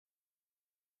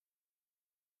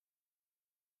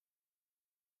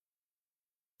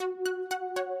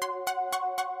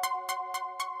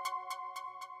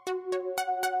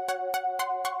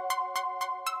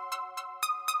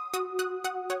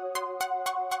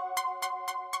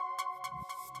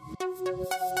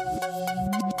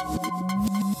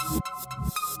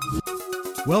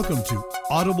Welcome to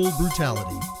Audible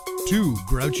Brutality. Two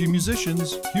grouchy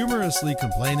musicians humorously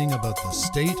complaining about the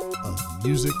state of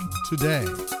music today.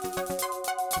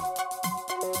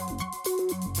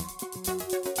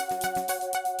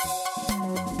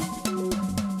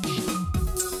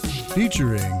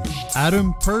 Featuring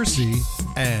Adam Percy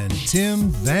and Tim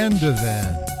Van de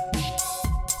Ven.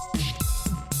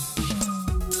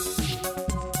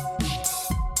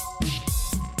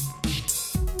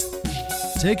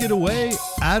 Take it away,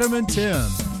 Adam and Tim.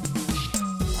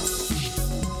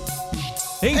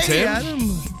 Hey Tim. Adam.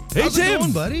 Hey, How's Tim. it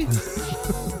going, buddy?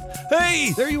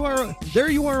 Hey! There you are.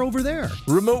 There you are over there.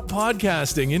 Remote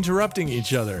podcasting, interrupting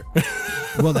each other.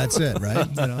 Well, that's it, right?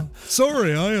 You know.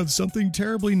 Sorry, I have something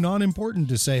terribly non-important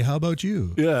to say. How about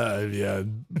you? Yeah,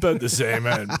 about the same,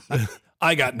 man.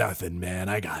 I got nothing, man.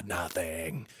 I got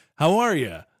nothing. How are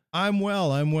you? I'm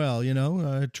well. You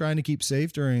know, trying to keep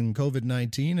safe during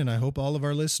COVID-19, and I hope all of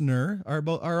our listeners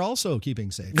are also keeping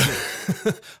safe.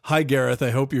 Hi, Gareth.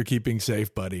 I hope you're keeping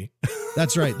safe, buddy.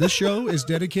 That's right. This show is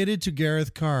dedicated to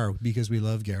Gareth Carr because we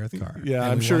love Gareth Carr. Yeah,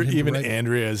 And I'm we sure want him to even write-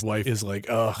 Andrea's wife is like,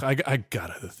 ugh, I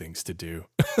got other things to do.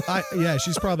 Yeah,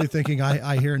 she's probably thinking,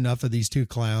 I hear enough of these two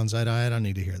clowns. I don't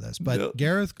need to hear this. But Yep.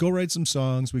 Gareth, go write some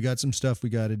songs. We got some stuff we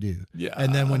got to do. Yeah.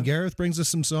 And then when Gareth brings us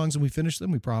some songs and we finish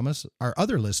them, we promise our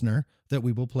other listener that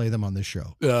we will play them on this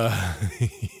show.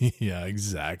 Yeah,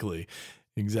 exactly.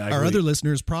 Our other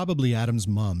listener is probably Adam's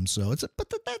mom. So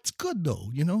but that's good though.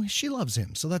 You know, she loves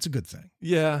him. So that's a good thing.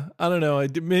 Yeah, I don't know.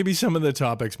 Maybe some of the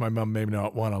topics my mom may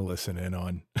not want to listen in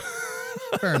on.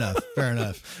 Fair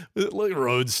enough. Like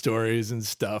road stories and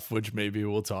stuff, which maybe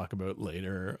we'll talk about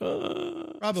later.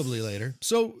 Probably later.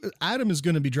 So Adam is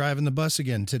going to be driving the bus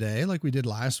again today, like we did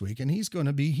last week, and he's going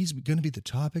to be the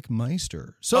topic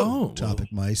meister. So,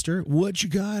 topic meister, what you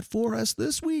got for us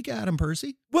this week, Adam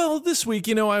Percy? Well, this week,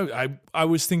 you know, I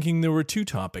was thinking there were two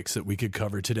topics that we could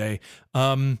cover today.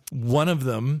 One of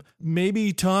them,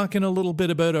 maybe talking a little bit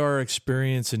about our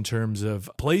experience in terms of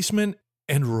placement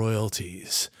and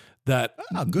royalties. That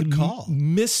good call.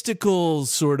 Mystical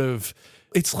sort of,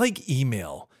 it's like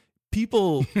email.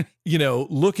 People, you know,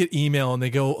 look at email and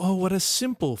they go, oh, what a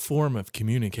simple form of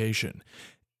communication.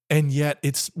 And yet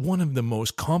it's one of the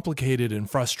most complicated and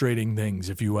frustrating things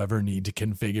if you ever need to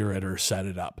configure it or set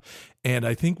it up. And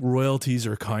I think royalties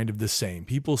are kind of the same.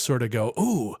 People sort of go,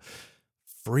 oh,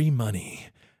 free money.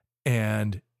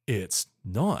 And it's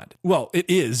not. Well, it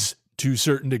is to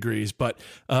certain degrees, but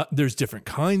there's different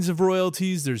kinds of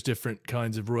royalties. There's different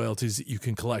kinds of royalties that you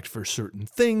can collect for certain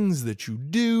things that you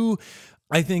do.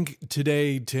 I think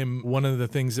today, Tim, one of the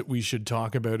things that we should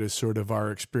talk about is sort of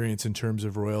our experience in terms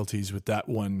of royalties with that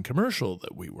one commercial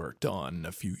that we worked on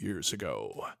a few years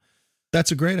ago.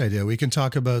 That's a great idea. We can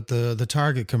talk about the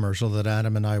Target commercial that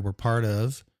Adam and I were part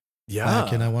of. Yeah.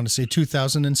 Back in, I want to say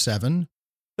 2007.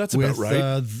 That's with, about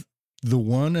right. The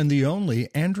one and the only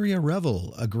Andrea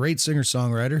Revel, a great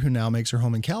singer-songwriter who now makes her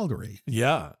home in Calgary.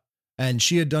 Yeah. And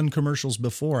she had done commercials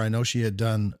before. I know she had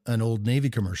done an Old Navy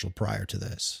commercial prior to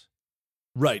this.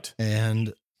 Right.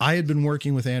 And I had been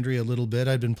working with Andrea a little bit.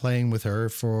 I'd been playing with her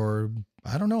for,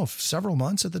 I don't know, several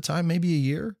months at the time, maybe a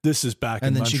year. This is back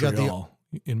in Montreal.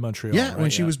 In Montreal. Yeah, right? when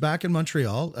she was back in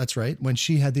Montreal, that's right. When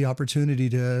she had the opportunity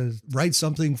to write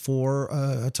something for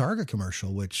a Target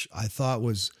commercial, which I thought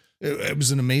was... It was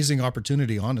an amazing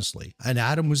opportunity, honestly. And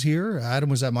Adam was here.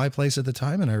 Adam was at my place at the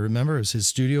time. And I remember as his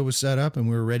studio was set up and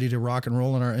we were ready to rock and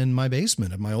roll in my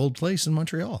basement at my old place in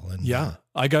Montreal. And yeah,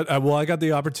 I got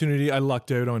the opportunity. I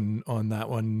lucked out on that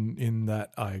one in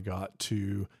that I got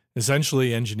to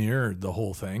essentially engineer the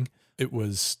whole thing. It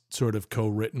was sort of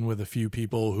co-written with a few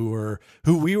people who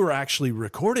we were actually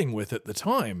recording with at the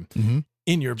time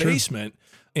in your basement.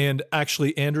 And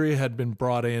actually Andrea had been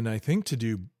brought in, I think, to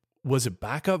do, was it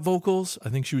backup vocals? I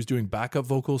think she was doing backup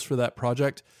vocals for that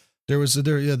project. There was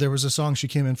a song she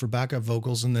came in for backup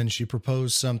vocals, and then she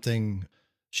proposed something.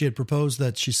 She had proposed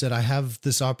that she said, I have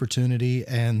this opportunity.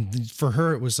 And for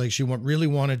her, it was like she really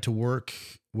wanted to work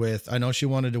with, I know she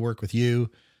wanted to work with you.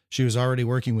 She was already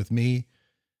working with me.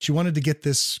 She wanted to get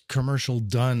this commercial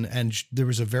done. And there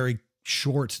was a very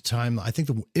short time. I think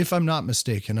if I'm not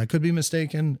mistaken, I could be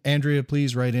mistaken. Andrea,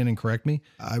 please write in and correct me.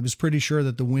 I was pretty sure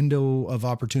that the window of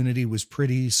opportunity was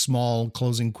pretty small,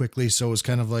 closing quickly. So it was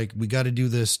kind of like, we got to do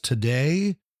this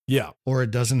today. Yeah. Or it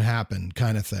doesn't happen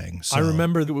kind of thing. So I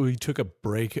remember that we took a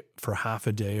break for half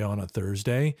a day on a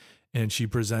Thursday and she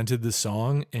presented the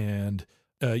song, and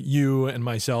you and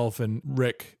myself and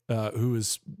Rick, who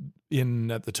was in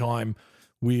at the time,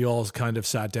 we all kind of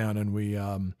sat down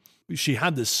and she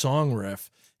had this song riff,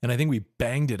 And I think we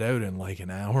banged it out in like an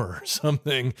hour or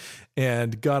something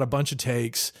and got a bunch of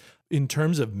takes. In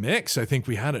terms of mix, I think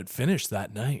we had it finished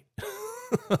that night.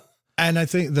 And I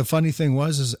think the funny thing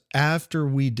is after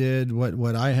we did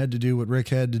what I had to do, what Rick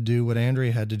had to do, what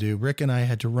Andrea had to do, Rick and I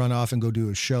had to run off and go do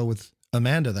a show with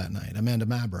Amanda that night, Amanda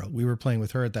Mabro. We were playing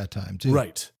with her at that time too.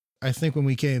 Right. I think when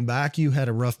we came back, you had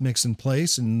a rough mix in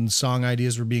place and song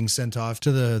ideas were being sent off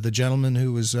to the gentleman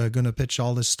who was going to pitch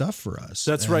all this stuff for us.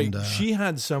 That's right. She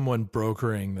had someone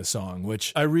brokering the song,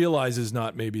 which I realize is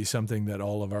not maybe something that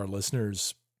all of our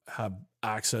listeners have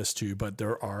access to, but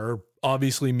there are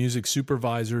obviously music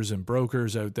supervisors and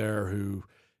brokers out there who,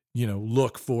 you know,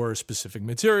 look for specific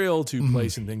material to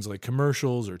place in things like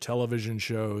commercials or television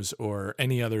shows or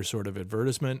any other sort of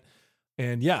advertisement.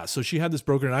 And yeah, so she had this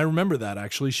broker, and I remember that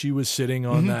actually. She was sitting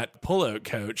on that pullout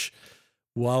couch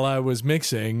while I was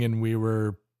mixing, and we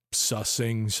were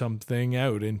sussing something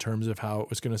out in terms of how it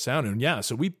was going to sound. And yeah,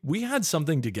 so we had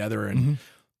something together, and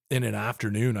in an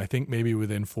afternoon, I think maybe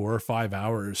within 4 or 5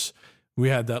 hours, we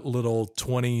had that little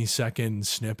 20-second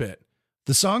snippet.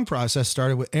 The song process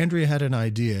started with Andrea had an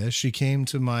idea. She came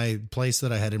to my place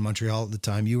that I had in Montreal at the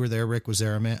time. You were there. Rick was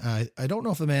there. I don't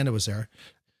know if Amanda was there.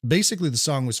 Basically, the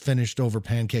song was finished over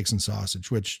pancakes and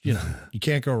sausage, which, you know, you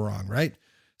can't go wrong, right?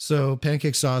 So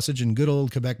pancake sausage and good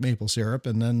old Quebec maple syrup.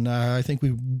 And then I think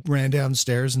we ran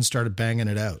downstairs and started banging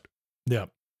it out. Yeah.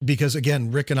 Because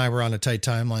again, Rick and I were on a tight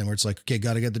timeline where it's like, okay,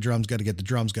 got to get the drums, got to get the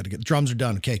drums, got to get the drums are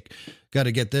done. Okay. Got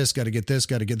to get this, got to get this,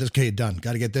 got to get this. Okay, done.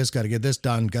 Got to get this,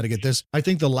 done. Got to get this. I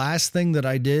think the last thing that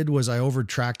I did was I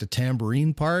overtracked a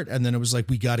tambourine part. And then it was like,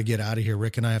 we got to get out of here.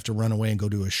 Rick and I have to run away and go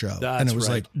do a show. And it was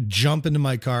like, jump into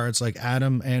my car. It's like,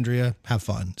 Adam, Andrea, have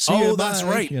fun. See you, that's bye.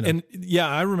 right. You know. And yeah,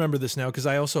 I remember this now because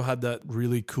I also had that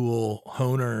really cool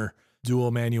Hohner dual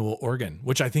manual organ,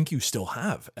 which I think you still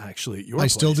have actually at your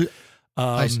place. Still do.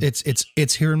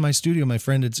 It's here in my studio, my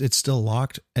friend. It's still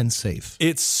locked and safe.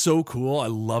 It's so cool. I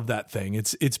love that thing.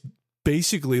 It's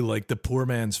basically like the poor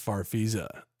man's Farfisa.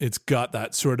 It's got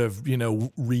that sort of, you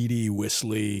know, reedy,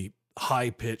 whistly, high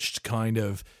pitched kind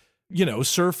of, you know,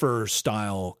 surfer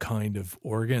style kind of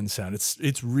organ sound.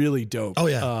 It's really dope. Oh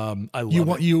yeah. I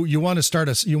love it. You want to start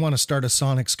a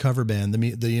Sonics cover band the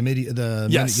minute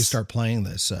you start playing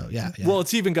this. So yeah. Well,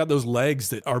 it's even got those legs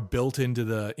that are built into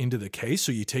the case.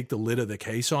 So you take the lid of the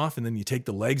case off and then you take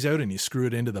the legs out and you screw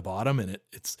it into the bottom, and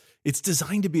it's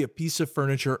designed to be a piece of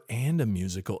furniture and a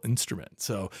musical instrument.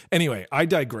 So anyway, I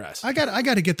digress. I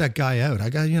got to get that guy out.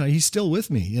 He's still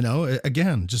with me, you know,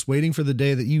 again, just waiting for the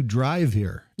day that you drive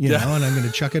here, you know, and I'm going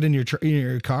to chuck it in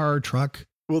your car, truck.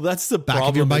 Well, that's the back problem.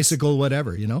 of your bicycle,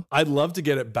 whatever, you know. I'd love to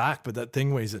get it back, but that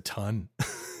thing weighs a ton.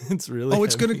 It's really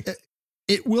heavy.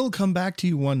 It will come back to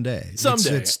you one day.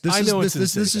 Someday.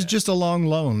 This is just a long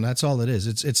loan. That's all it is.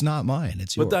 It's not mine.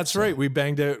 It's yours. But that's right. We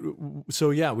banged out. So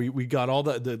yeah, we got all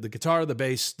the guitar, the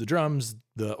bass, the drums,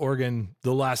 the organ.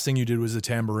 The last thing you did was the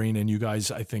tambourine, and you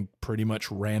guys, I think, pretty much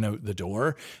ran out the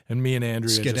door. And me and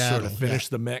Andrea just sort of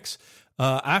finished the mix.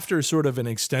 After sort of an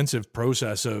extensive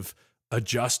process of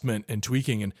adjustment and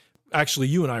tweaking. And actually,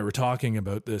 you and I were talking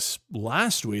about this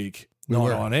last week.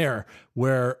 Not on air,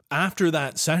 where after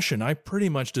that session, I pretty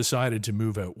much decided to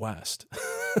move out west.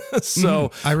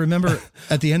 So I remember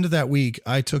at the end of that week,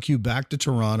 I took you back to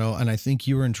Toronto, and I think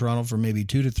you were in Toronto for maybe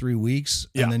 2 to 3 weeks.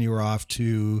 Yeah. And then you were off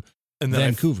to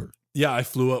Vancouver. I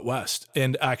flew out west,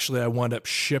 and actually I wound up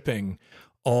shipping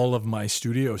all of my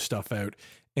studio stuff out.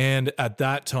 And at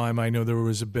that time, I know there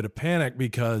was a bit of panic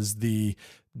because the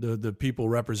people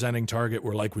representing Target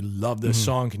were like, we love this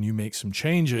song. Can you make some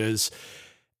changes?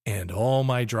 And all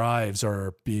my drives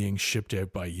are being shipped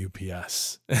out by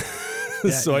UPS.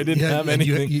 So I didn't have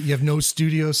anything. You have no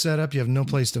studio set up. You have no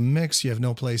place to mix. You have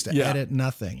no place to edit,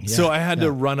 nothing. Yeah. So I had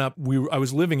to run up. I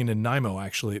was living in Nanaimo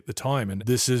actually at the time. And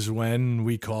this is when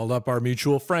we called up our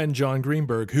mutual friend, John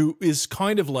Greenberg, who is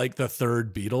kind of like the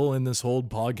third Beatle in this whole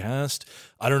podcast.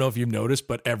 I don't know if you've noticed,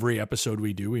 but every episode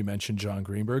we do, we mention John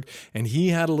Greenberg. And he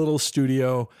had a little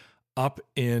studio up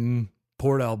in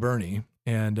Port Alberni.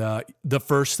 And the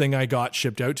first thing I got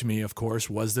shipped out to me, of course,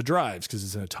 was the drives, because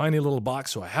it's in a tiny little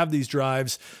box. So I have these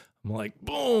drives. I'm like,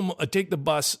 boom, I take the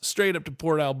bus straight up to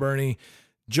Port Alberni.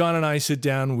 John and I sit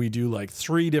down. We do like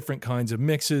 3 different kinds of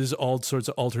mixes, all sorts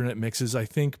of alternate mixes. I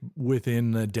think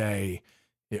within a day,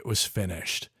 it was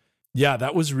finished. Yeah,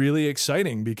 that was really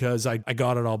exciting because I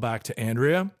got it all back to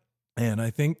Andrea. And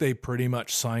I think they pretty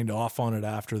much signed off on it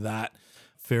after that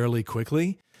fairly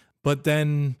quickly. But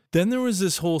then there was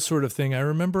this whole sort of thing. I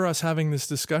remember us having this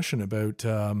discussion about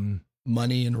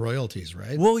money and royalties,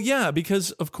 right? Well, yeah,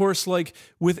 because of course, like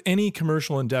with any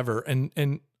commercial endeavor, and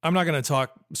I'm not going to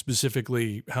talk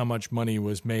specifically how much money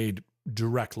was made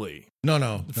directly.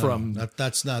 No, From-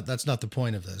 that's not the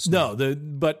point of this. No,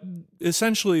 but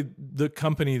essentially the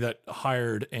company that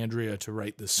hired Andrea to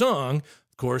write the song,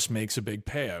 of course, makes a big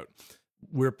payout.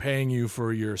 We're paying you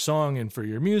for your song and for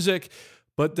your music,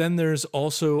 but then there's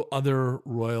also other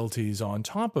royalties on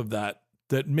top of that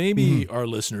maybe our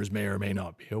listeners may or may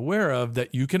not be aware of,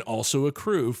 that you can also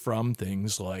accrue from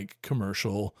things like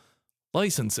commercial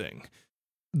licensing.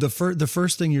 The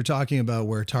first thing you're talking about,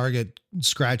 where Target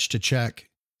scratched a check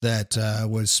that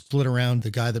was split around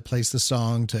the guy that placed the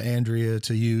song to Andrea,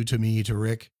 to you, to me, to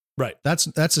Rick. Right. That's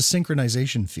a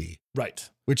synchronization fee. Right.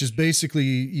 Which is basically,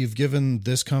 you've given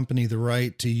this company the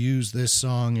right to use this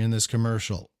song in this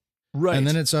commercial. Right. And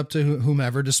then it's up to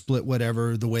whomever to split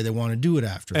whatever the way they want to do it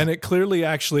after. And it clearly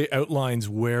actually outlines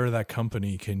where that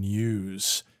company can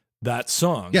use that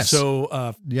song. Yes.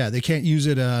 So, they can't use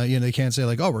it. They can't say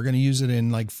like, oh, we're going to use it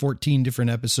in like 14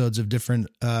 different episodes of different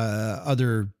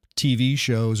other TV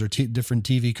shows or different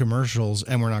TV commercials,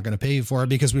 and we're not going to pay you for it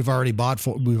because we've already bought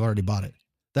it.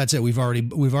 That's it. We've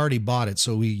already bought it,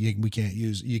 so you can't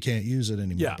use it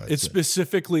anymore. Yeah, it's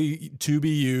specifically to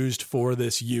be used for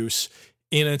this use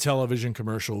in a television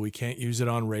commercial. We can't use it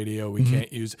on radio. We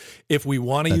can't use, if we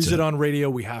want to use it on radio,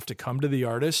 we have to come to the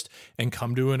artist and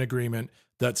come to an agreement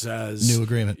that says, new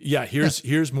agreement. Yeah,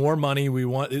 here's more money.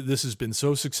 This has been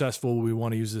so successful. We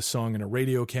want to use this song in a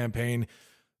radio campaign.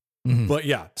 But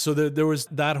yeah, so there was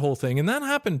that whole thing, and that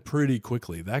happened pretty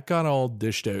quickly. That got all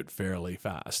dished out fairly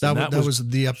fast. That was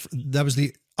the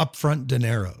upfront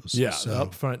dineros. Yeah, the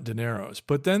upfront dineros.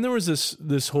 But then there was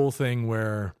this whole thing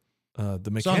where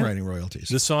the songwriting royalties.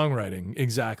 The songwriting,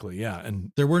 exactly, yeah.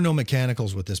 And there were no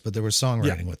mechanicals with this, but there was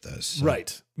songwriting with this. So.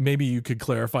 Right. Maybe you could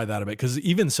clarify that a bit, because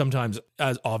even sometimes,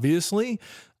 as obviously,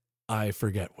 I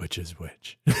forget which is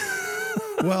which.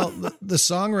 Well, the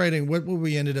songwriting, what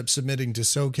we ended up submitting to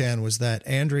SOCAN was that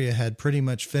Andrea had pretty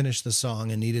much finished the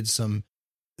song and needed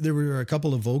there were a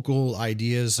couple of vocal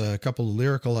ideas, a couple of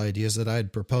lyrical ideas that I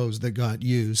had proposed that got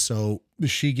used. So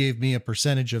she gave me a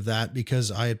percentage of that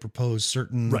because I had proposed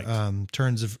certain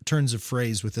turns of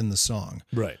phrase within the song.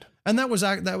 Right. And that was,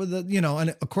 and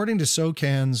according to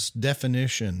SOCAN's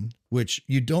definition, which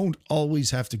you don't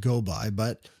always have to go by,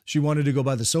 but she wanted to go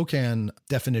by the SOCAN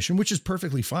definition, which is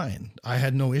perfectly fine. I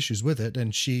had no issues with it.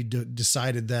 And she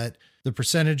decided that the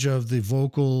percentage of the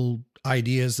vocal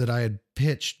ideas that I had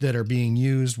pitched that are being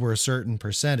used were a certain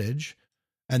percentage.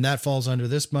 And that falls under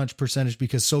this much percentage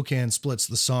because SOCAN splits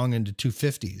the song into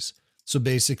 250s. So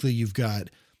basically you've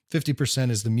got 50%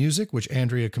 is the music, which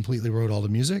Andrea completely wrote all the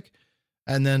music.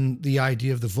 And then the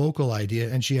idea of the vocal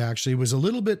idea. And she actually was a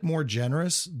little bit more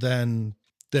generous than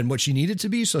what she needed to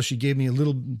be. So she gave me a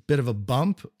little bit of a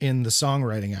bump in the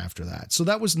songwriting after that. So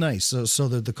that was nice. So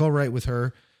the co-write with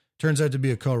her turns out to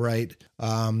be a co-write.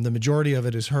 The majority of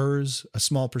it is hers. A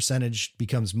small percentage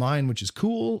becomes mine, which is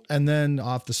cool. And then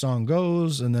off the song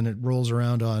goes, and then it rolls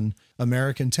around on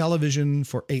American television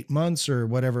for 8 months or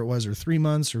whatever it was, or 3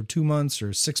 months or 2 months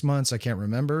or 6 months. I can't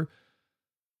remember.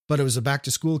 But it was a back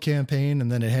to school campaign,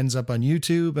 and then it ends up on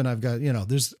YouTube. And I've got,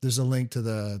 there's a link to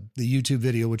the YouTube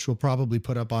video, which we'll probably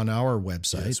put up on our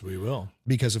website. Yes, we will.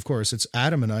 Because of course it's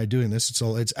Adam and I doing this.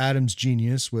 It's Adam's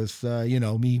genius with,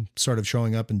 me sort of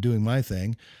showing up and doing my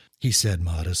thing. He said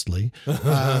modestly. But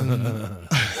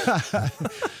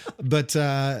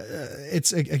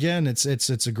it's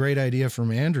a great idea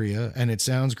from Andrea, and it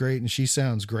sounds great, and she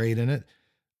sounds great in it.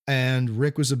 And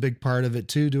Rick was a big part of it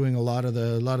too, doing a lot of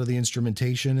the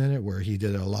instrumentation in it, where he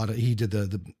did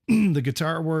the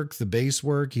guitar work, the bass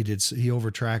work. He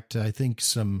overtracked, I think,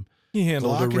 he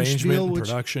handled arrangement and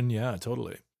production. Yeah,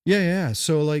 totally. Yeah.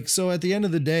 So at the end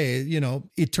of the day,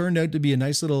 it turned out to be a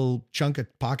nice little chunk of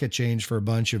pocket change for a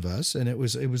bunch of us. And it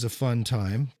was a fun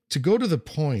time. To go to the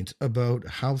point about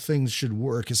how things should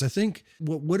work is, I think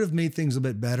what would have made things a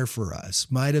bit better for us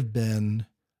might have been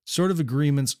sort of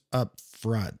agreements up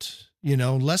front,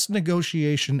 less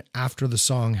negotiation after the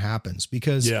song happens,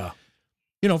 because,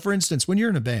 for instance, when you're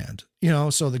in a band,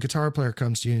 so the guitar player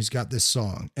comes to you and he's got this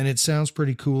song and it sounds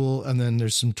pretty cool. And then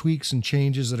there's some tweaks and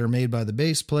changes that are made by the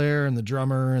bass player and the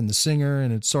drummer and the singer.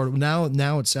 And it's sort of now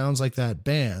it sounds like that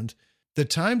band. The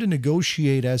time to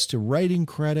negotiate as to writing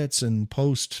credits and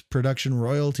post-production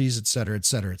royalties, et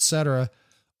cetera,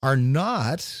 are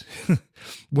not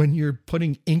when you're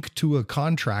putting ink to a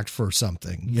contract for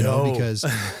something,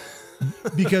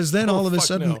 because then all of a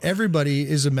sudden everybody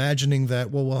is imagining that,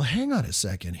 well, hang on a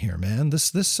second here, man,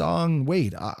 this song,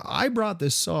 wait, I brought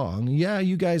this song. Yeah.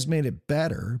 You guys made it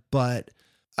better, but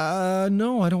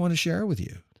no, I don't want to share it with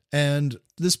you. And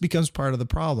this becomes part of the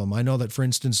problem. I know that, for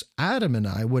instance, Adam and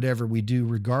I, whatever we do,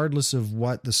 regardless of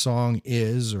what the song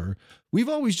is or We've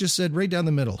always just said right down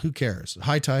the middle, who cares?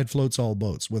 High tide floats all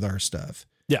boats with our stuff.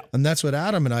 Yeah. And that's what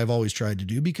Adam and I have always tried to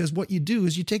do, because what you do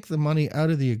is you take the money out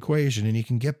of the equation and you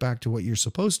can get back to what you're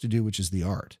supposed to do, which is the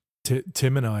art.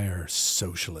 Tim and I are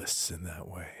socialists in that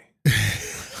way.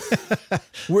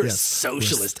 We're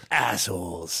socialist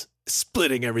assholes,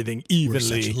 splitting everything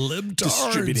evenly,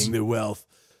 distributing the wealth.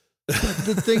 But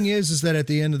the thing is that at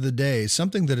the end of the day,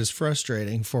 something that is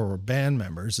frustrating for band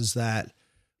members is that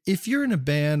if you're in a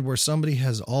band where somebody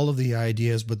has all of the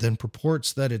ideas, but then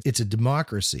purports that it's a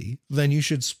democracy, then you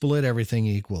should split everything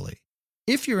equally.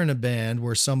 If you're in a band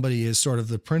where somebody is sort of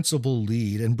the principal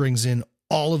lead and brings in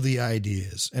all of the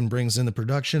ideas and brings in the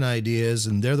production ideas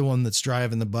and they're the one that's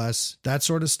driving the bus, that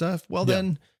sort of stuff, well,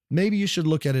 then maybe you should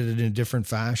look at it in a different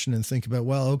fashion and think about,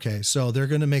 well, okay, so they're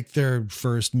going to make their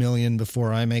first million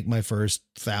before I make my first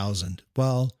 1,000.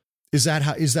 Well, is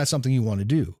that something you want to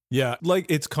do? Yeah, like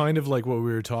it's kind of like what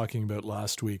we were talking about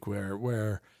last week,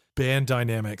 where band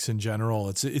dynamics in general,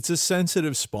 it's a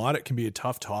sensitive spot. It can be a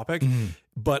tough topic,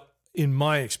 but in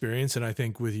my experience, and I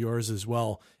think with yours as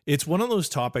well, it's one of those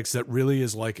topics that really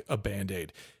is like a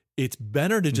Band-Aid. It's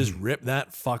better to just rip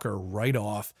that fucker right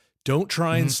off. Don't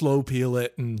try and slow peel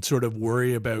it and sort of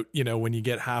worry about, when you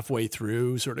get halfway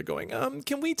through sort of going,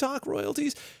 can we talk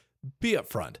royalties? Be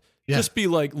upfront. Yeah. Just be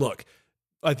like, look,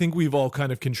 I think we've all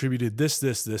kind of contributed this,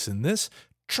 and this.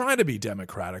 Try to be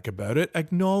democratic about it.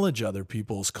 Acknowledge other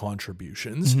people's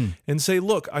contributions and say,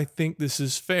 look, I think this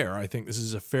is fair. I think this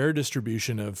is a fair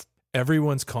distribution of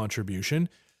everyone's contribution.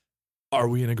 Are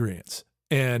we in agreement?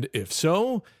 And if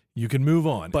so, you can move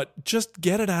on. But just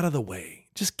get it out of the way.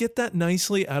 Just get that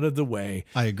nicely out of the way.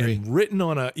 I agree. And written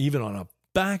even on a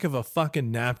back of a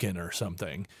fucking napkin or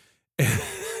something.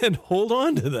 And hold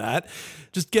on to that.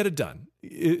 Just get it done.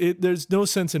 There's no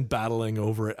sense in battling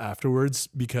over it afterwards,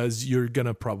 because you're going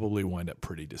to probably wind up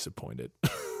pretty disappointed.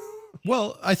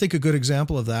 Well, I think a good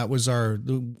example of that was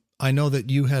I know that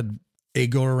you had a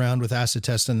go around with Acid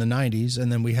Test in the 90s.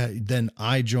 And then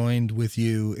I joined with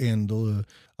you in,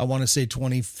 I want to say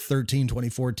 2013,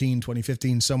 2014,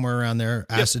 2015, somewhere around there,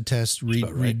 Acid Test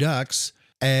Redux.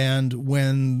 And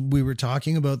when we were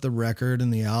talking about the record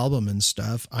and the album and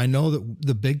stuff, I know that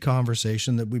the big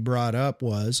conversation that we brought up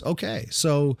was, okay,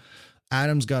 so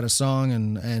Adam's got a song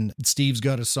and Steve's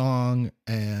got a song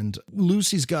and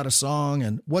Lucy's got a song,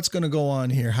 and what's going to go on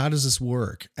here? How does this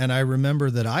work? And I remember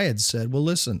that I had said, well,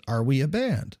 listen, are we a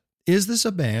band? Is this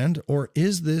a band, or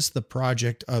is this the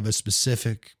project of a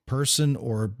specific person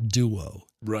or duo?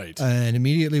 Right. And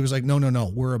immediately it was like, no,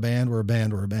 we're a band.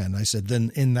 And I said,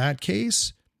 then in that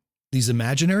case, these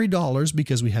imaginary dollars,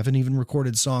 because we haven't even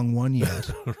recorded song 1 yet.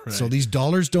 Right. So these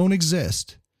dollars don't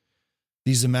exist.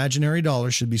 These imaginary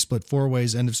dollars should be split 4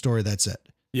 ways. End of story. That's it.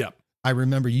 Yeah. I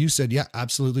remember you said, yeah,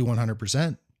 absolutely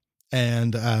 100%.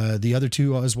 And the other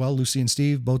two as well, Lucy and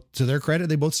Steve, both to their credit,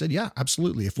 they both said, yeah,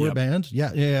 absolutely. If we're a band,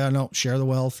 no, share the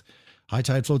wealth. High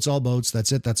tide floats all boats.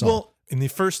 That's it. That's all. In the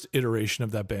first iteration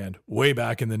of that band, way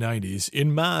back in the 90s,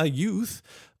 in my youth,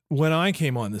 when I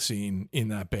came on the scene in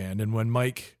that band, and when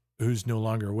Mike, who's no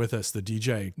longer with us, the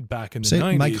DJ back in the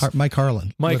 90s. Mike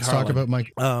Harlan. Let's talk about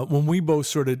Mike. When we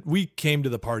both we came to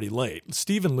the party late.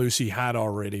 Steve and Lucy had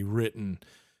already written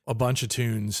a bunch of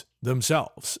tunes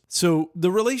themselves. So the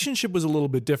relationship was a little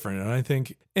bit different. And I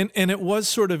think, and it was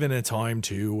sort of in a time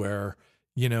too, where,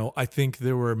 I think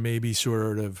there were maybe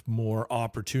sort of more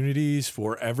opportunities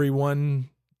for everyone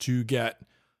to get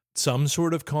some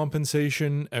sort of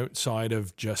compensation outside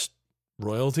of just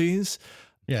royalties.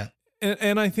 Yeah.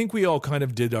 And I think we all kind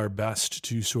of did our best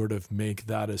to sort of make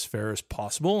that as fair as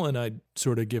possible. And I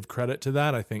sort of give credit to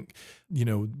that. I think,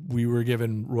 we were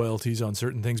given royalties on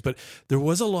certain things, but there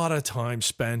was a lot of time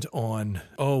spent on,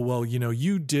 oh, well,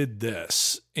 you did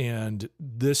this and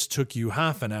this took you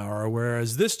half an hour,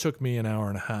 whereas this took me an hour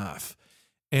and a half.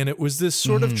 And it was this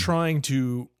sort of trying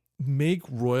to make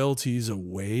royalties a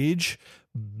wage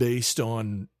based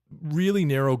on really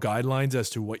narrow guidelines as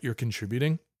to what you're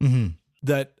contributing.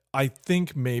 That I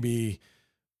think maybe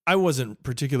I wasn't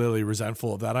particularly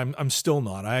resentful of that. I'm still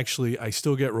not. I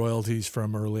still get royalties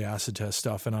from early Acid Test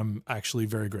stuff, and I'm actually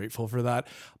very grateful for that.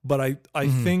 But I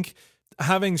think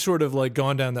having sort of like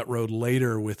gone down that road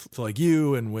later with like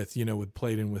you and with, with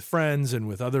Played In With Friends and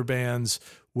with other bands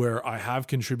where I have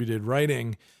contributed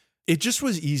writing, it just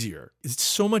was easier. It's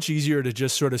so much easier to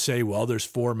just sort of say, well, there's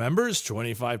 4 members,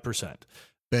 25%.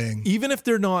 Bang. Even if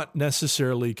they're not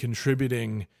necessarily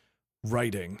contributing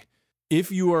writing,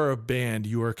 if you are a band,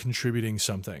 you are contributing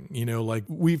something. Like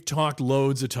we've talked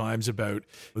loads of times about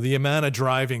the amount of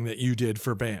driving that you did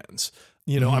for bands.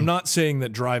 I'm not saying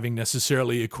that driving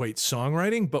necessarily equates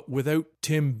songwriting, but without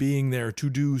Tim being there to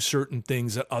do certain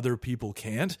things that other people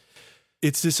can't,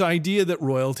 it's this idea that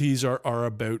royalties are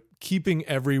about keeping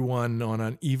everyone on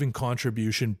an even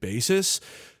contribution basis,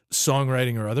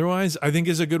 songwriting or otherwise, I think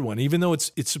is a good one. Even though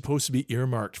it's supposed to be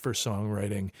earmarked for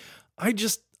songwriting, I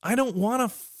don't want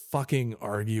to fucking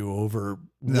argue over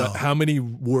how many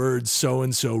words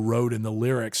so-and-so wrote in the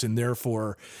lyrics, and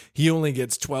therefore he only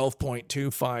gets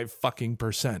 12.25 fucking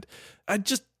 %. I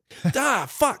just,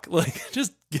 fuck. Like,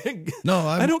 just,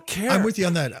 I don't care. I'm with you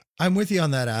on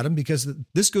that. Adam, because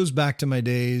this goes back to my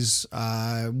days.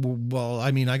 I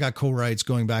got co-writes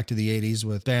going back to the 80s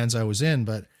with bands I was in,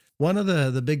 but one of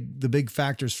the big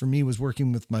factors for me was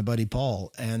working with my buddy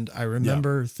Paul. And I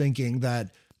remember thinking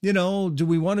that, do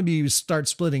we want to start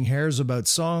splitting hairs about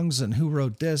songs and who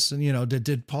wrote this? And,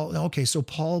 did Paul, okay, so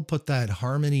Paul put that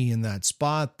harmony in that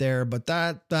spot there, but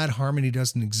that harmony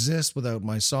doesn't exist without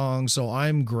my song. So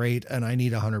I'm great and I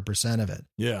need 100% of it.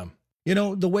 Yeah.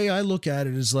 The way I look at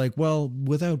it is like, well,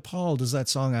 without Paul, does that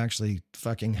song actually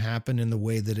fucking happen in the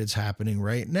way that it's happening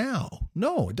right now?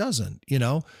 No, it doesn't,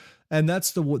 And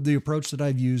that's the approach that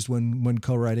I've used when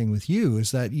co-writing with you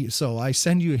is that, so I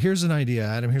send you, here's an idea,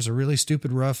 Adam, here's a really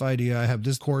stupid, rough idea. I have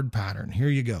this chord pattern. Here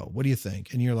you go. What do you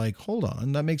think? And you're like, hold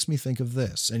on, that makes me think of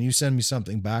this. And you send me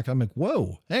something back. I'm like,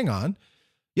 whoa, hang on.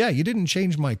 Yeah, you didn't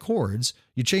change my chords.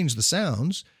 You changed the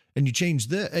sounds and you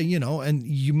changed and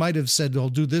you might have said, I'll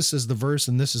do this as the verse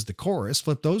and this is the chorus,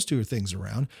 flip those two things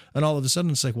around. And all of a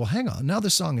sudden it's like, well, hang on. Now the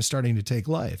song is starting to take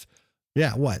life.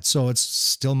 Yeah, what? So it's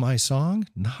still my song?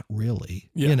 Not really,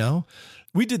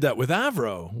 We did that with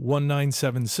Avro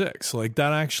 1976. Like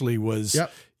that actually was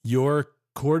your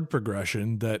chord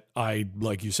progression that I,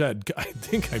 like you said, I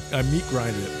think I meat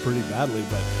grinded it pretty badly,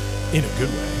 but in a good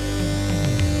way.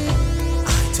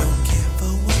 I don't care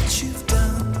for what you've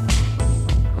done,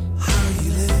 how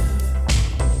you live,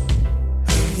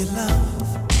 who you love,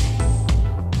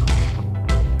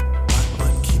 but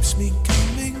what keeps me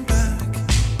coming back,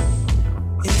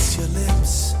 it's your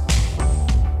lips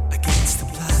against the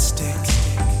plastic.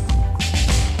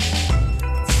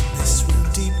 In this room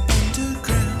deep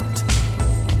underground,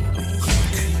 you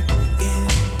creep in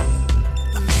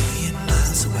a million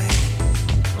miles away.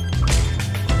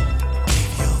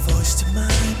 Give your voice to my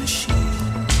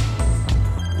machine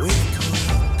with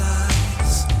coiled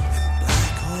eyes and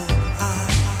black hole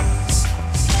eyes.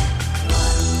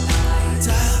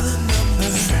 Dial the number,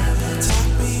 talk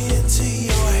me into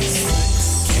your head.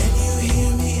 Can you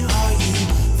hear me? Are you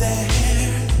there?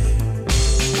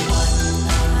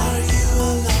 Are you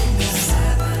alone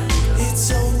now?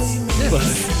 It's only me. But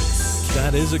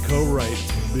that is a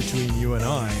co-write between you and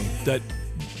I that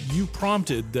you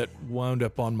prompted that wound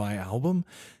up on my album,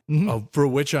 for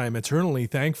which I am eternally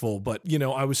thankful. But,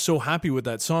 I was so happy with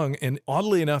that song. And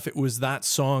oddly enough, it was that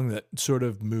song that sort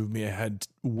of moved me ahead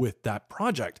with that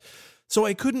project. So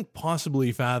I couldn't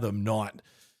possibly fathom not.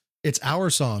 It's our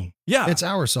song. Yeah. It's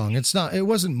our song. It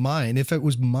wasn't mine. If it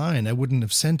was mine, I wouldn't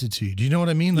have sent it to you. Do you know what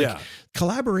I mean? Like,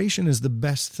 collaboration is the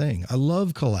best thing. I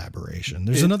love collaboration.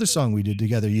 There's another song we did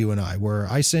together, you and I, where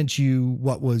I sent you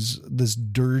what was this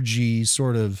dirgy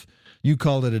sort of, you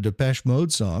called it a Depeche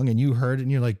Mode song, and you heard it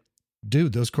and you're like,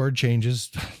 dude, those chord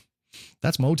changes,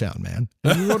 that's Motown, man.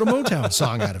 And you wrote a Motown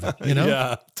song out of it,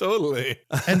 Yeah, totally.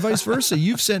 And vice versa.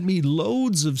 You've sent me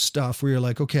loads of stuff where you're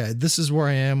like, okay, this is where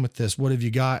I am with this. What have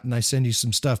you got? And I send you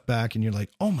some stuff back and you're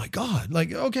like, oh my God.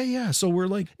 Like, okay, yeah. So we're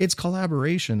like, it's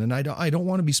collaboration. And I don't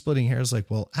want to be splitting hairs like,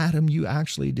 well, Adam, you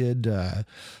actually did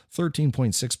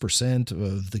 13.6%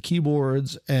 of the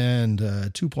keyboards and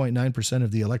 2.9%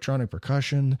 of the electronic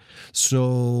percussion.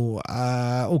 So,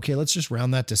 okay, let's just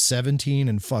round that to 17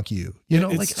 and fuck you.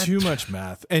 It's like too much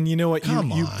math. And you know what?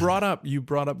 Come You on. brought up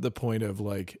the point of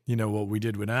like, what we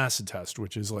did with Acid Test,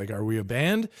 which is like, are we a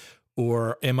band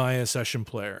or am I a session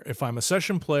player? If I'm a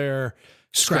session player,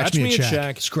 scratch me a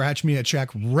check. Scratch me a check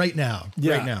right now.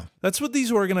 Yeah, Right now. That's what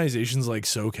these organizations like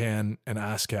SOCAN and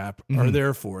ASCAP are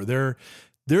there for. They're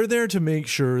there to make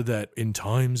sure that in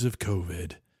times of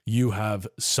COVID, you have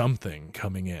something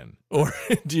coming in. Or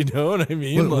do you know what I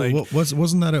mean?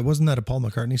 Wasn't that a Paul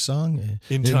McCartney song?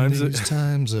 In times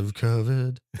of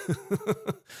COVID,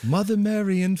 Mother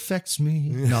Mary infects me.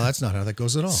 No, that's not how that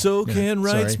goes at all. SOCAN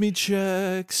writes me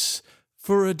checks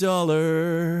for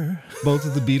 $1. Both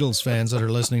of the Beatles fans that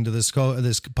are listening to this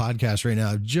podcast right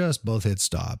now just both hit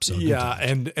stop. So yeah,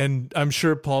 and I'm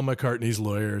sure Paul McCartney's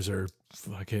lawyers are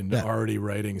fucking already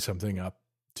writing something up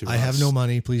to us. I have no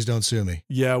money. Please don't sue me.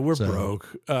 Yeah, we're broke.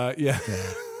 Yeah.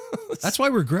 That's why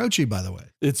we're grouchy, by the way.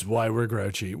 It's why we're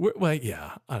grouchy. I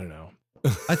don't know.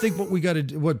 I think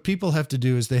what people have to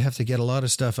do is they have to get a lot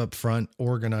of stuff up front,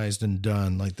 organized and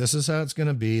done. Like, this is how it's going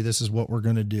to be. This is what we're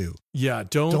going to do. Yeah.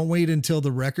 Don't wait until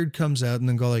the record comes out and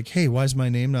then go like, hey, why is my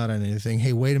name not on anything?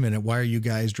 Hey, wait a minute. Why are you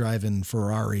guys driving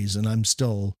Ferraris and I'm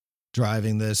still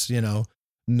driving this,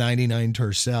 99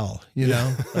 Tercel,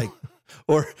 like,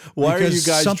 or why are you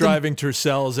guys something- driving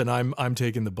Tercels and I'm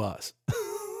taking the bus?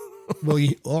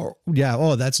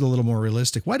 well, that's a little more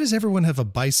realistic. Why does everyone have a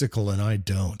bicycle and I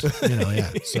don't?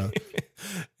 Yeah. So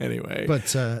anyway,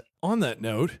 but on that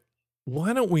note,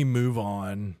 why don't we move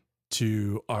on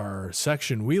to our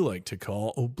section we like to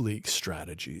call Oblique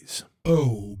Strategies?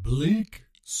 Oblique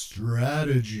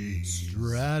strategy.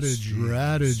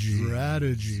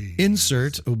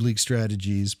 Insert Oblique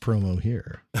Strategies promo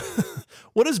here.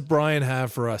 What does Brian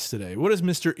have for us today? What does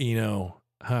Mr. Eno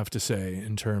have to say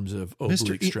in terms of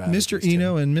oblique strategies? Mr.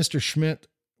 Eno and Mr. Schmidt,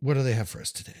 what do they have for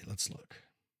us today? Let's look.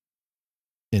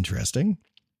 Interesting.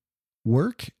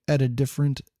 Work at a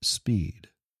different speed.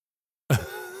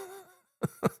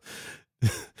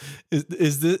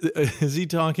 Is he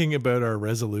talking about our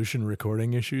resolution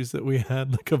recording issues that we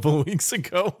had a couple of weeks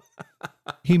ago?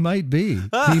 He might be.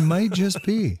 He might just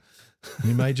be.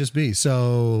 He might just be.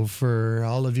 So for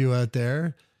all of you out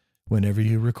there, whenever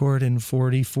you record in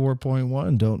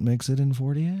 44.1, don't mix it in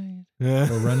 48.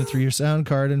 Or run it through your sound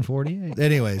card in 48.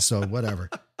 Anyway, so whatever.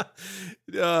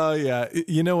 Yeah.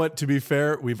 You know what? To be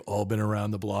fair, we've all been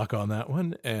around the block on that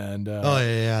one. And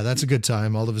yeah. That's a good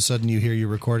time. All of a sudden you hear you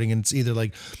recording and it's either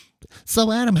like,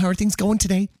 so Adam, how are things going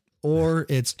today? Or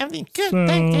it's everything good. So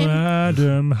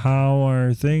Adam, how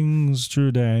are things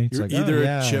today? You're like, either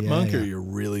a chipmunk or you're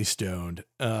really stoned.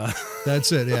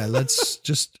 That's it. Yeah. Let's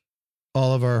just,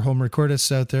 all of our home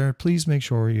recordists out there, please make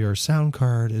sure your sound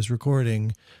card is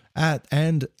recording at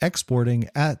and exporting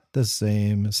at the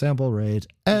same sample rate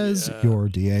as your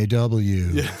DAW.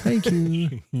 Yeah. Thank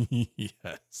you.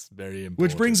 Yes, very important.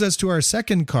 Which brings us to our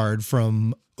second card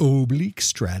from Oblique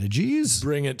Strategies.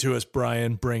 Bring it to us,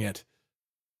 Brian. Bring it.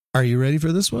 Are you ready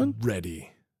for this one? Ready.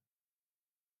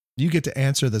 You get to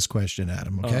answer this question,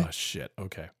 Adam, okay? Oh, shit.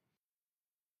 Okay.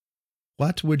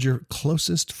 What would your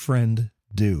closest friend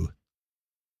do?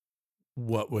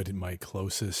 What would my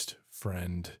closest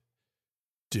friend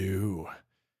do?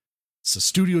 It's a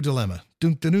studio dilemma.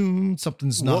 Dun,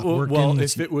 something's not working. Well,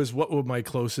 if it was what would my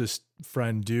closest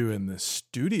friend do in the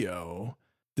studio,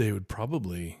 they would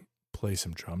probably play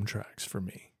some drum tracks for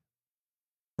me.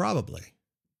 Probably.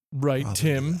 Right,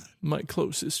 Tim, my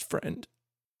closest friend.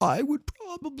 I would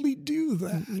probably do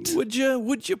that.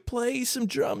 Would you play some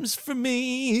drums for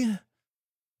me?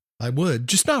 I would,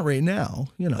 just not right now,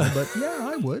 but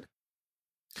yeah, I would.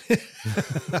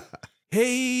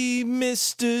 Hey,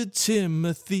 Mr.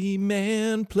 Timothy,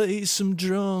 man, play some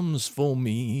drums for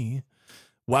me.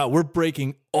 Wow, we're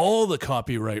breaking all the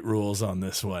copyright rules on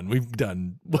this one. We've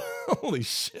done, holy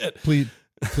shit.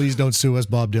 Please don't sue us,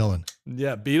 Bob Dylan.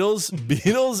 Yeah,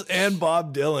 Beatles and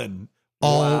Bob Dylan.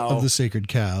 All of the sacred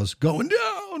cows going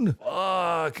down.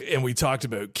 Fuck. And we talked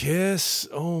about Kiss.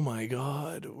 Oh my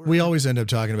God. We always end up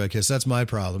talking about Kiss. That's my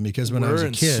problem because when I was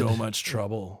a kid. We're in so much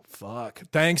trouble. Fuck.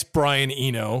 Thanks, Brian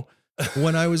Eno.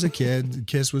 When I was a kid,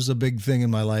 Kiss was a big thing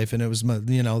in my life. And it was,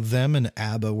 them and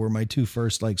ABBA were my two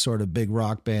first, sort of big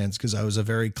rock bands because I was a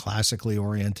very classically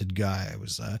oriented guy.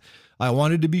 I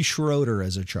wanted to be Schroeder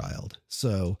as a child.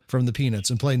 So from the Peanuts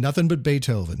and play nothing but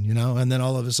Beethoven, and then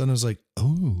all of a sudden I was like,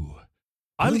 oh.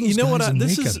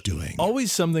 This is doing?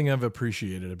 Always something I've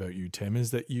appreciated about you, Tim,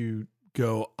 is that you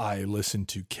go, I listened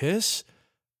to Kiss,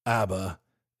 ABBA,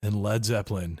 and Led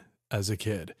Zeppelin as a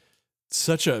kid.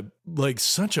 Such a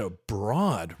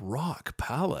broad rock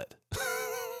palette.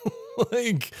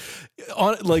 I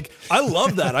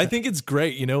love that. I think it's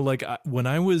great. When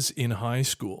I was in high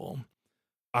school,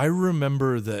 I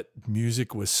remember that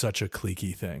music was such a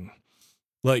cliquey thing.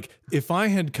 If I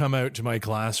had come out to my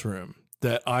classroom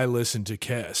that I listened to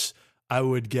Kiss, I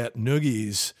would get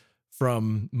noogies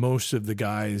from most of the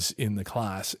guys in the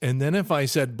class. And then if I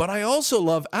said, but I also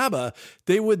love ABBA,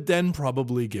 they would then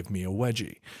probably give me a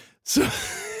wedgie. So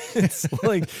it's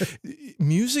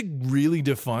music really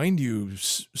defined you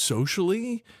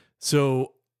socially.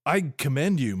 So I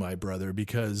commend you, my brother,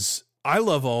 because I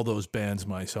love all those bands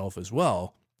myself as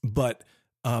well. But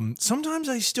sometimes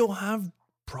I still have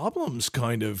problems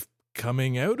kind of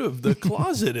coming out of the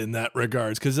closet in that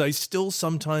regards, because I still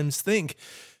sometimes think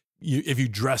if you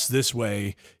dress this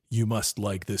way, you must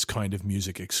like this kind of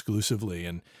music exclusively.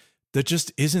 And that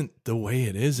just isn't the way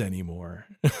it is anymore.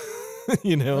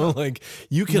 You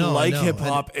can like hip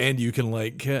hop and you can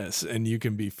like Kiss, and you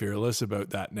can be fearless about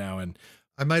that now. And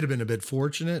I might have been a bit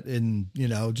fortunate in,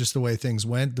 just the way things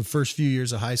went. The first few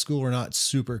years of high school were not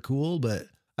super cool, but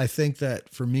I think that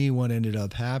for me, what ended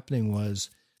up happening was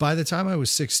by the time I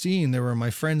was 16, there were my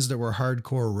friends that were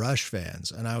hardcore Rush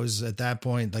fans. And I was at that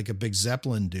point like a big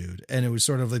Zeppelin dude. And it was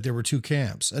sort of like there were two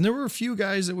camps. And there were a few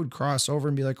guys that would cross over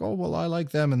and be like, oh, well, I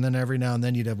like them. And then every now and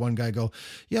then you'd have one guy go,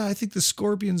 yeah, I think the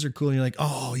Scorpions are cool. And you're like,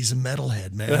 oh, he's a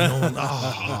metalhead, man.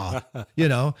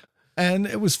 And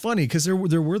it was funny because there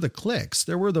were the cliques.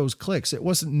 There were those cliques. It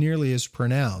wasn't nearly as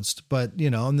pronounced, but,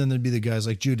 and then there'd be the guys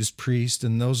like Judas Priest,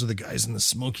 and those are the guys in the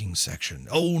smoking section.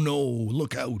 Oh, no,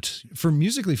 look out. For me,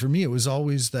 it was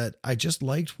always that I just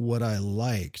liked what I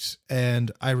liked. And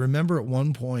I remember at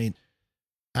one point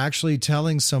actually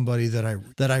telling somebody that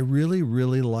I really,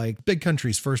 really liked Big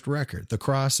Country's first record, The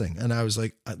Crossing. And I was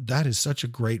like, that is such a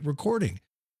great recording.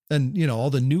 And, all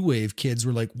the new wave kids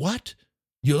were like, what?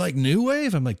 You like new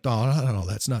wave? I'm like, no,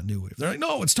 that's not new wave. They're like,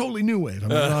 no, it's totally new wave. I'm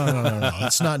like, no,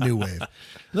 it's not new wave.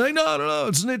 They're like, no,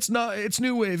 it's not, it's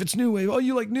new wave. It's new wave. Oh,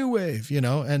 you like new wave,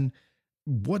 and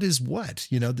what is what?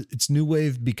 It's new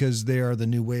wave because they are the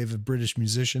new wave of British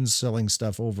musicians selling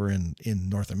stuff over in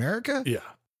North America. Yeah.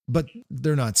 But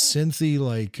they're not synthy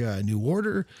like New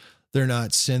Order. They're not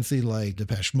synthy like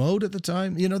Depeche Mode at the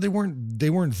time. They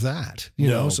weren't that,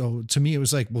 No. So to me, it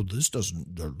was like, well,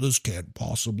 this can't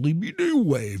possibly be new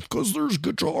wave because there's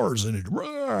guitars in it.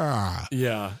 Rah.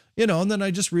 Yeah. And then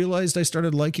I just realized I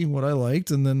started liking what I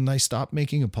liked, and then I stopped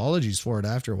making apologies for it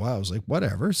after a while. I was like,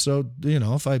 whatever. So,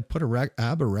 if I put a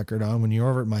ABBA record on when you're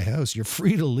over at my house, you're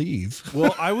free to leave.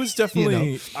 Well, I was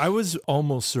definitely, I was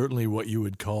almost certainly what you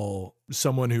would call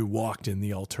someone who walked in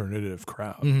the alternative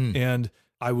crowd. Mm-hmm. And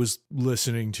I was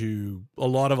listening to a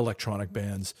lot of electronic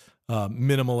bands,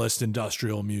 minimalist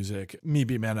industrial music,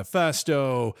 Maybe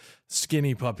Manifesto,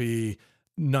 Skinny Puppy,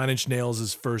 Nine Inch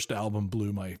Nails' first album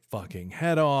blew my fucking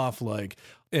head off.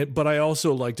 But I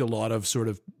also liked a lot of sort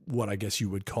of what I guess you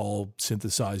would call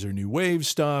synthesizer new wave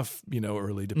stuff,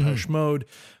 early Depeche Mode.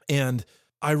 And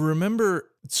I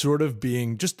remember sort of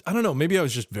being just, I don't know, maybe I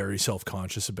was just very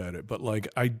self-conscious about it, but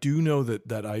I do know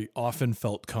that I often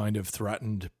felt kind of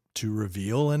threatened to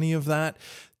reveal any of that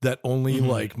only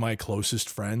my closest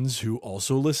friends who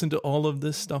also listened to all of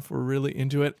this stuff were really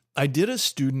into it. I did a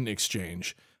student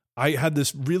exchange. I had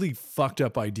this really fucked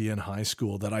up idea in high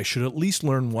school that I should at least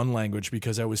learn one language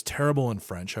because I was terrible in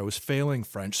French. I was failing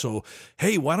French. So,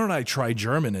 hey, why don't I try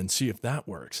German and see if that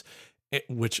works?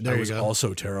 Which I was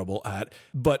also terrible at.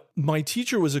 But my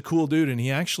teacher was a cool dude, and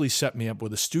he actually set me up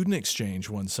with a student exchange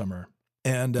one summer.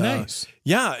 And nice.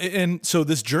 Yeah. And so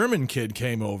this German kid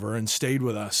came over and stayed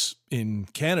with us in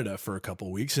Canada for a couple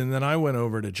of weeks. And then I went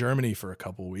over to Germany for a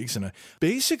couple of weeks. And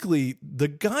basically the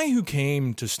guy who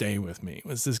came to stay with me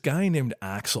was this guy named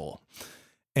Axel.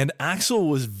 And Axel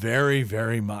was very,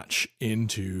 very much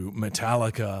into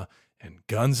Metallica and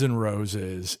Guns N'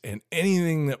 Roses and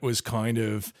anything that was kind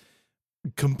of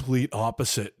complete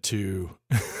opposite to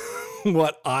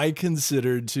what I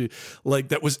considered to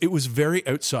it was very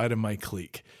outside of my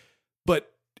clique.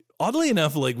 But oddly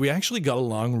enough, we actually got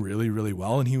along really, really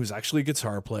well. And he was actually a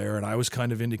guitar player and I was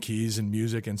kind of into keys and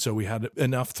music. And so we had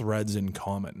enough threads in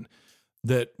common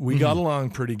that we got along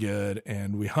pretty good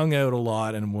and we hung out a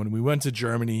lot. And when we went to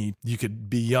Germany, you could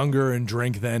be younger and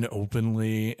drink then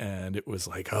openly. And it was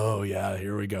like, oh yeah,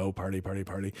 here we go. Party, party,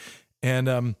 party. And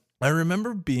I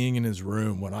remember being in his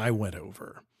room when I went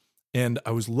over. And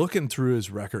I was looking through his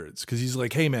records because he's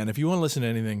like, hey, man, if you want to listen to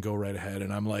anything, go right ahead.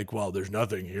 And I'm like, well, there's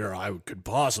nothing here I could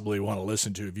possibly want to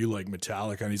listen to if you like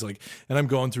Metallica. And he's like, and I'm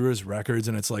going through his records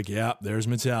and it's like, yeah, there's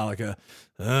Metallica,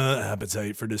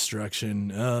 Appetite for Destruction,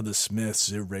 the Smiths,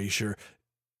 Erasure.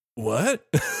 What?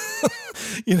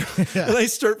 And I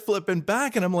start flipping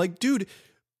back and I'm like, dude,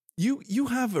 you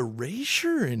have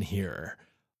Erasure in here.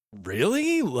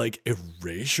 Really?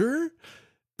 Erasure?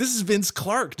 This is Vince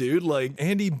Clarke, dude.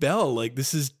 Andy Bell.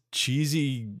 This is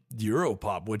cheesy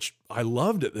Europop, which I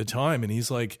loved at the time. And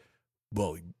he's like,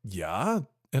 well, yeah.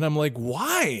 And I'm like,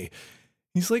 why?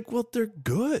 He's like, well, they're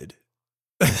good.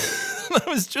 I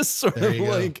was just sort of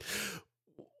like,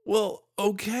 well,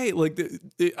 okay.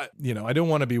 I don't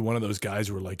want to be one of those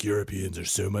guys where Europeans are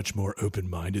so much more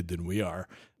open-minded than we are.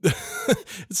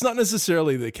 It's not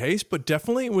necessarily the case, but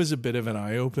definitely it was a bit of an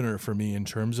eye-opener for me in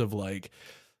terms of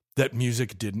that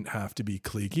music didn't have to be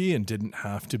cliquey and didn't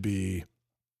have to be,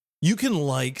 you can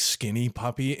like Skinny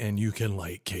Puppy and you can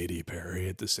like Katy Perry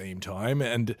at the same time.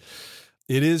 And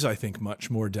it is, I think, much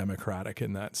more democratic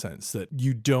in that sense that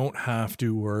you don't have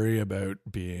to worry about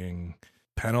being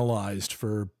penalized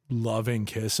for loving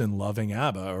Kiss and loving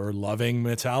ABBA or loving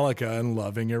Metallica and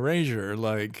loving Erasure.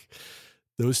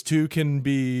 those two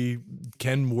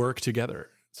can work together.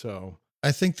 So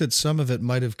I think that some of it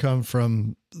might have come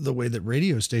from the way that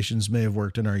radio stations may have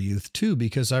worked in our youth too,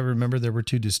 because I remember there were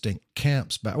two distinct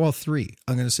camps back. Well, three.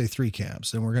 I'm going to say three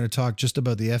camps, and we're going to talk just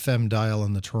about the FM dial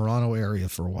in the Toronto area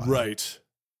for a while. right.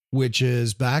 Which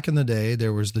is back in the day,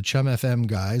 there was the Chum FM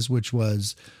guys,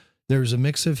 there was a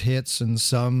mix of hits and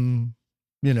some,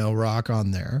 rock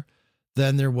on there.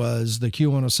 Then there was the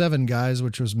Q107 guys,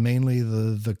 which was mainly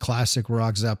the classic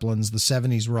rock Zeppelins, the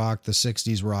 70s rock, the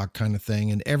 60s rock kind of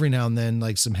thing. And every now and then,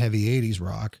 like some heavy 80s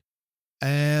rock.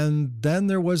 And then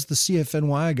there was the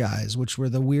CFNY guys, which were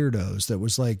the weirdos that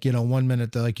was like, 1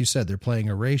 minute, like you said, they're playing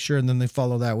Erasure, and then they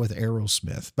follow that with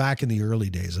Aerosmith back in the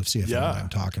early days of CFNY. Yeah. I'm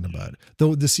talking about.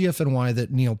 Though the CFNY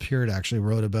that Neil Peart actually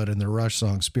wrote about in the Rush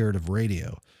song Spirit of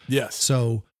Radio. Yes.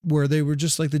 So where they were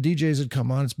just like the DJs would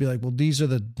come on, it's be like, well, these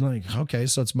are okay,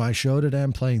 so it's my show today.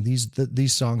 I'm playing these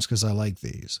songs because I like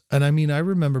these. And I mean, I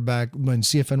remember back when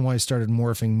CFNY started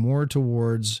morphing more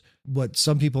towards what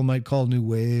some people might call new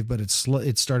wave, but it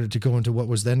started to go into what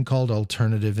was then called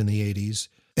alternative in the 80s.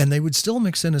 And they would still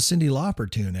mix in a Cyndi Lauper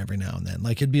tune every now and then.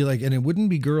 Like it'd be like, and it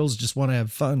wouldn't be Girls Just Want to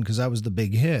Have Fun because that was the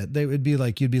big hit. They would be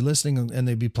like, you'd be listening and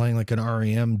they'd be playing like an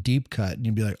REM deep cut, and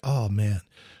you'd be like, oh man,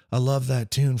 I love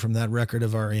that tune from that record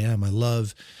of REM. I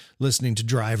love listening to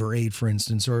Driver 8, for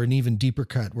instance, or an even deeper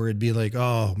cut where it'd be like,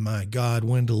 oh my God,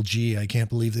 Wendell G. I can't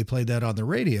believe they played that on the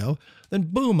radio. Then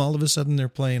boom, all of a sudden they're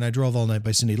playing I Drove All Night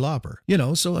by Cyndi Lauper.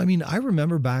 So I mean, I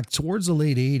remember back towards the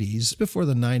late 80s, before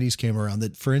the 90s came around,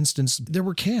 that for instance, there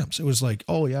were camps. It was like,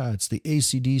 oh yeah, it's the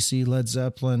AC/DC, Led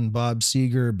Zeppelin, Bob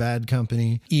Seger, Bad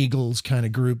Company, Eagles kind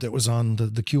of group that was on the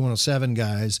Q107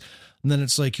 guys. And then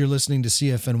it's like you're listening to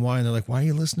CFNY and they're like, why are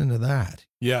you listening to that?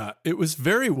 Yeah, it was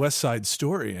very West Side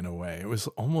Story in a way. It was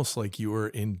almost like you were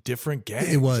in different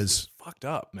gangs. It was fucked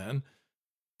up, man.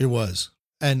 It was.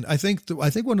 And I think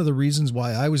one of the reasons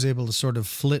why I was able to sort of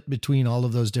flit between all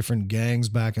of those different gangs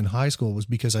back in high school was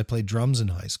because I played drums in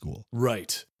high school.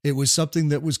 Right. It was something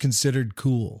that was considered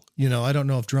cool. I don't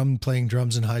know if playing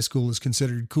drums in high school is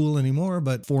considered cool anymore,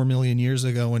 but 4 million years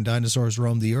ago when dinosaurs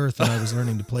roamed the earth and I was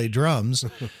learning to play drums,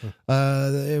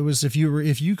 it was if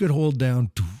you could hold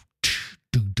down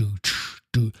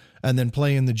and then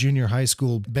play in the junior high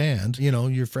school band,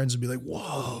 your friends would be like,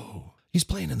 whoa, he's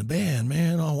playing in the band,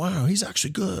 man. Oh, wow. He's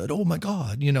actually good. Oh my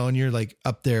God. And you're like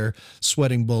up there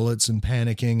sweating bullets and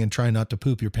panicking and trying not to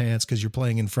poop your pants because you're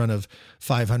playing in front of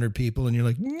 500 people and you're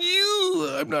like,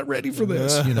 I'm not ready for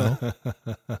this,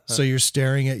 So you're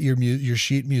staring at your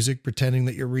sheet music, pretending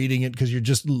that you're reading it because you're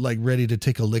just like ready to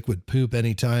take a liquid poop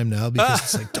anytime now because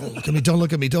it's like, don't look at me, don't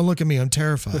look at me, don't look at me. I'm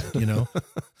terrified,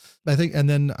 I think, and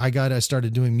then I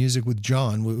started doing music with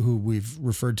John, who we've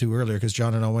referred to earlier, because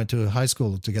John and I went to high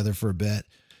school together for a bit.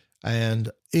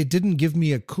 And it didn't give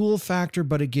me a cool factor,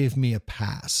 but it gave me a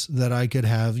pass that I could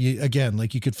have. Again,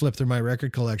 like you could flip through my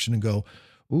record collection and go,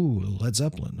 ooh, Led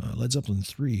Zeppelin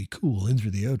 3, cool. In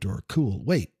Through the Outdoor, cool.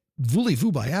 Wait, Voulez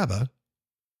Vous by ABBA?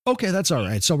 Okay, that's all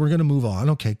right. So we're going to move on.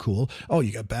 Okay, cool. Oh,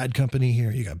 you got Bad Company here.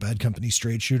 You got Bad Company,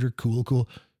 Straight Shooter, cool.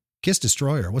 Kiss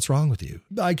Destroyer, what's wrong with you?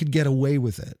 I could get away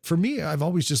with it. For me, I've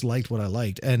always just liked what I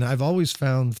liked. And I've always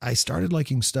found I started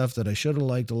liking stuff that I should have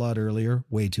liked a lot earlier,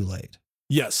 way too late.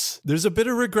 Yes, there's a bit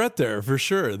of regret there for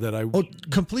sure that I... Oh,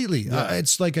 completely. Yeah.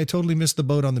 It's like I totally missed the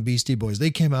boat on the Beastie Boys.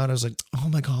 They came out, I was like, oh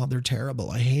my God, they're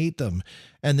terrible. I hate them.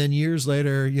 And then years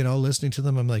later, listening to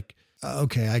them, I'm like,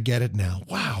 okay, I get it now.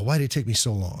 Wow, why did it take me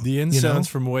so long? The in sounds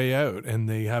from Way Out, and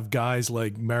they have guys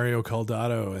like Mario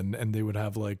Caldato, and they would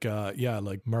have like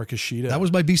Marcus Sheeta. That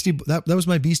was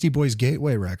my Beastie Boys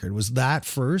gateway record. Was that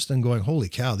first and going, holy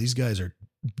cow, these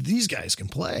guys can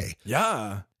play.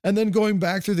 Yeah. And then going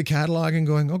back through the catalog and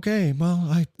going, okay, well,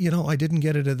 I didn't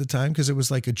get it at the time because it was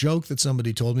like a joke that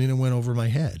somebody told me and it went over my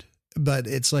head. But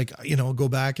it's like, go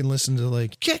back and listen to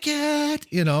like Kick It,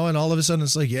 and all of a sudden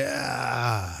it's like,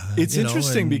 yeah. It's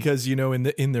interesting because,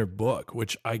 in their book,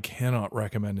 which I cannot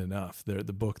recommend enough, the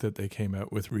book that they came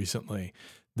out with recently,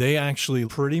 they actually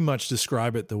pretty much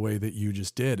describe it the way that you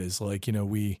just did, is like,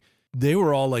 they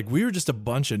were all like, we were just a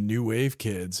bunch of new wave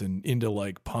kids and into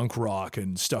like punk rock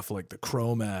and stuff like the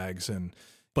Cro-Mags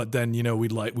but then, we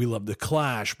loved the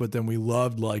Clash, but then we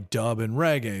loved like dub and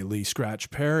reggae, Lee Scratch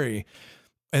Perry.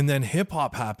 And then hip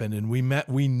hop happened and we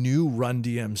knew Run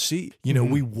DMC,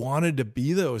 we wanted to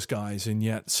be those guys. And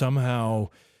yet somehow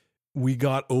we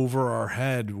got over our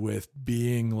head with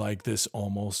being like this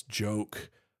almost joke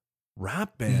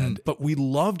rap band, but we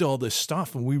loved all this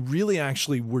stuff. And we really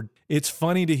actually were, it's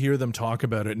funny to hear them talk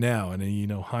about it now.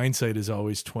 And hindsight is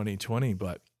always 20/20,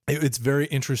 but it's very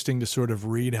interesting to sort of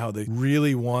read how they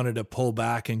really wanted to pull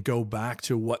back and go back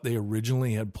to what they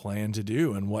originally had planned to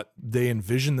do and what they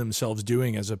envisioned themselves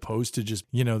doing, as opposed to just,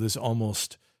 this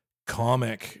almost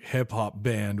comic hip hop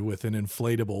band with an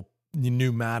inflatable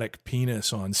pneumatic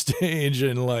penis on stage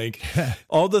and like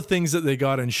all the things that they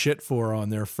got in shit for on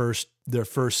their first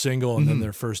single and then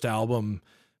their first album.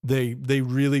 They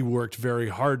really worked very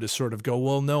hard to sort of go,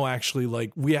 well, no, actually,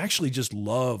 like, we actually just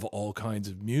love all kinds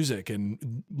of music.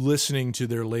 And listening to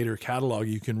their later catalog,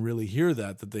 you can really hear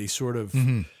that they sort of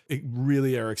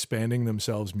really are expanding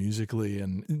themselves musically.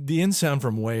 And the in sound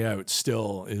from Way Out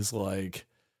still is like,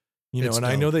 It's and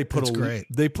dope. I know they put It's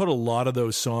they put a lot of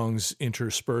those songs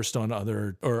interspersed on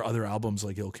other albums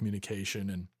like Ill Communication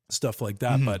and stuff like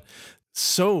that. But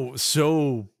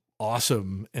so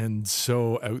awesome and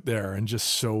so out there and just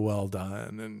so well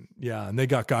done. And and they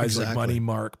got guys like Money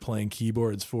Mark playing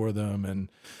keyboards for them.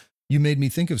 And you made me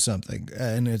think of something,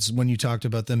 and it's when you talked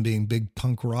about them being big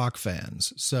punk rock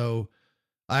fans. So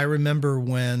I remember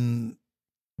when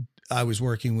I was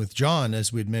working with John,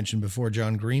 as we'd mentioned before,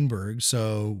 John Greenberg.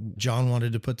 So John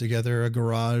wanted to put together a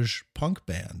garage punk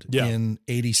band in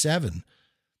 87.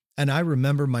 And I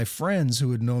remember my friends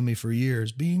who had known me for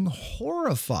years being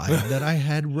horrified that I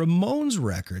had Ramones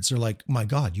records. They're like, my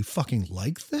God, you fucking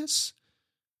like this?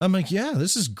 I'm like, yeah,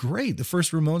 this is great. The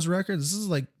first Ramones record. This is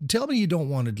like, tell me you don't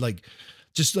want to like,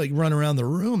 just like run around the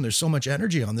room. There's so much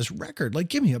energy on this record. Like,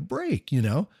 give me a break,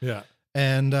 Yeah.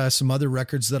 And some other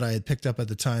records that I had picked up at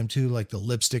the time too, like the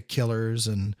Lipstick Killers.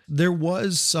 And there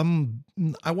was some,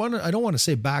 I don't want to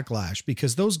say backlash,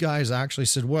 because those guys actually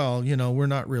said, well, we're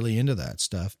not really into that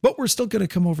stuff, but we're still going to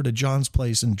come over to John's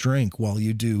place and drink while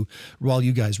you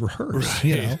guys rehearse,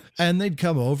 and they'd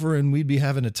come over and we'd be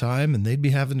having a time and they'd be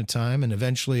having a time. And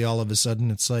eventually all of a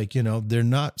sudden it's like, they're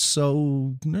not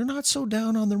so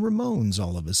down on the Ramones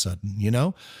all of a sudden,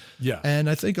 Yeah. And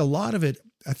I think a lot of it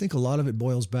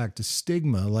boils back to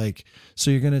stigma. Like, so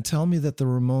you're going to tell me that the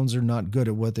Ramones are not good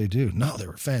at what they do? No, they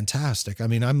were fantastic. I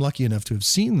mean, I'm lucky enough to have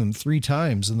seen them 3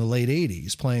 times in the late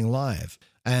 80s playing live.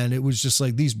 And it was just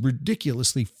like these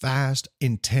ridiculously fast,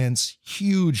 intense,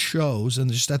 huge shows.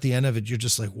 And just at the end of it, you're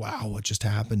just like, wow, what just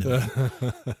happened to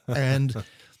me? And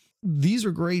these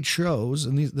are great shows,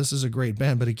 and this is a great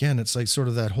band. But again, it's like sort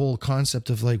of that whole concept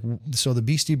of like, so the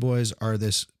Beastie Boys are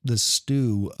this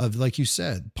stew of, like you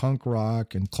said, punk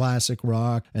rock and classic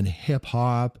rock and hip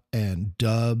hop and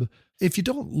dub. If you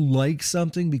don't like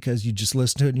something because you just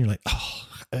listen to it and you're like,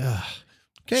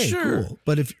 okay, Sure. cool.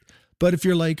 But if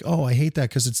you're like, oh, I hate that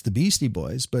because it's the Beastie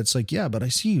Boys, but it's like, yeah, but I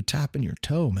see you tapping your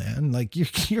toe, man. Like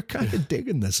you're kind of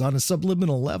digging this on a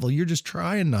subliminal level. You're just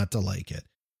trying not to like it.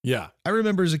 Yeah. I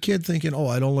remember as a kid thinking, oh,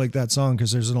 I don't like that song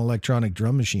because there's an electronic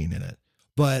drum machine in it.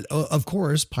 But of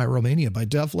course, Pyromania by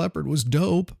Def Leppard was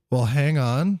dope. Well, hang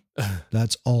on.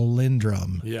 That's all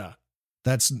Lindrum. Yeah.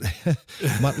 That's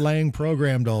Mutt Lange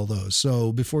programmed all those.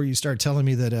 So before you start telling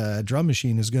me that a drum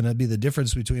machine is going to be the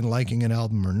difference between liking an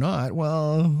album or not,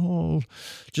 well,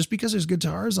 just because there's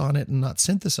guitars on it and not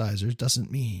synthesizers doesn't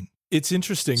mean. It's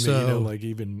interesting So- that, like,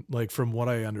 even like from what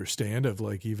I understand of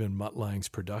like even Mutt Lange's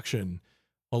production,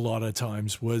 a lot of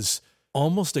times was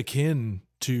almost akin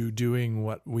to doing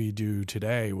what we do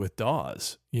today with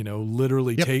Dawes,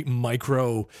 literally Yep.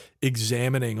 micro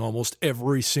examining almost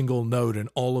every single note and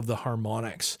all of the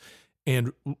harmonics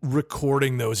and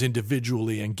recording those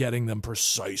individually and getting them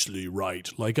precisely right,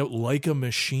 like a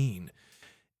machine,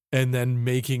 and then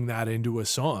making that into a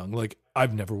song. Like,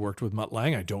 I've never worked with Mutt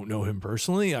Lange. I don't know him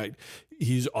personally.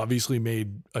 He's obviously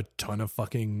made a ton of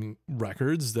fucking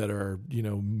records that are,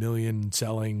 million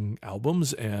selling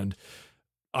albums. And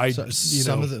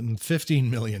some of them 15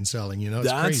 million selling,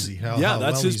 it's crazy. How that's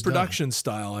well his he's done. production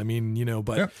style. I mean,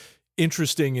 but Yeah.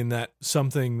 interesting in that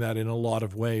something that in a lot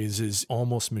of ways is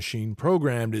almost machine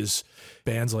programmed is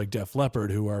bands like Def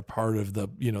Leppard, who are part of the,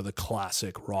 the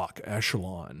classic rock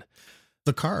echelon.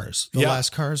 The Cars, the Yeah.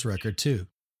 last Cars record too.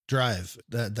 Drive,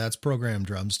 that's programmed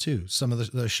drums too. Some of the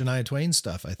Shania Twain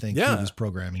stuff, I think, Yeah. he was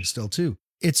programming still too.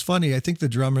 It's funny. I think the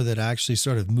drummer that actually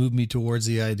sort of moved me towards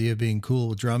the idea of being cool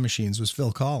with drum machines was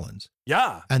Phil Collins.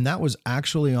 Yeah. And that was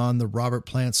actually on the Robert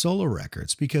Plant solo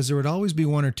records, because there would always be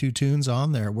 1 or 2 tunes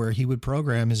on there where he would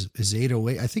program his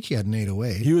 808. I think he had an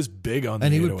 808. He was big on the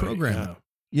And he would 808, program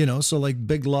yeah. it. So like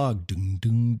Big Log, ding,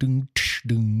 ding, ding, tsh,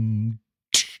 ding,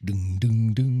 tsh, ding,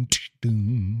 ding, ding, tsh,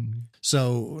 ding.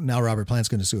 So now Robert Plant's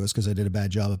going to sue us because I did a bad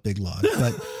job at Big Log,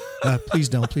 but please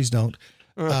don't.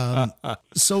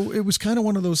 So it was kind of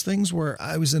one of those things where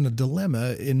I was in a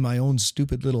dilemma in my own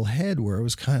stupid little head where it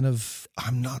was kind of,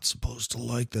 I'm not supposed to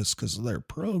like this because they're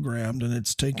programmed and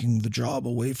it's taking the job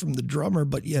away from the drummer,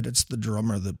 but yet it's the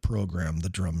drummer that programmed the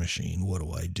drum machine. What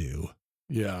do I do?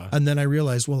 Yeah. And then I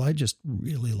realized, well, I just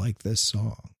really like this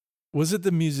song. Was it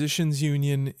the Musicians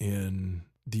Union in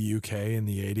the UK in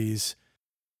the 80s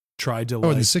tried to In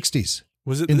the 60s.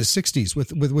 was it In the 60s with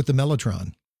the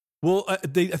Mellotron. Well, I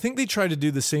think they tried to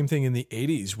do the same thing in the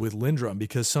 80s with Lindrum,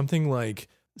 because something like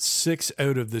 6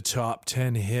 out of the top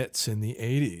 10 hits in the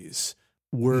 80s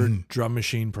were drum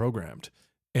machine programmed.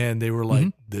 And they were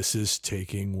like, this is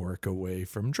taking work away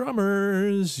from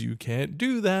drummers. You can't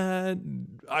do that.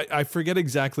 I forget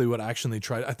exactly what action they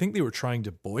tried. I think they were trying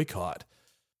to boycott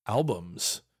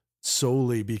albums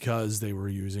solely because they were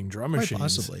using drum machines. Quite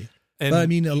possibly. And But I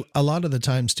mean, a lot of the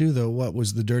times too, though, what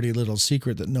was the dirty little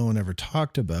secret that no one ever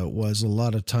talked about was a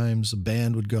lot of times a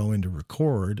band would go in to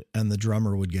record and the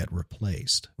drummer would get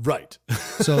replaced. right.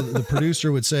 So the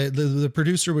producer would say, the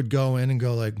producer would go in and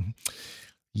go like,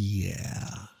 yeah,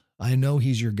 I know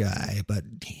he's your guy, but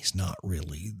he's not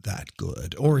really that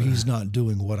good, or he's not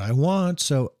doing what I want.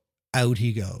 So out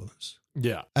he goes.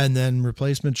 Yeah. And then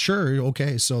replacement, sure,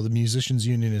 okay. So the musicians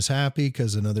union is happy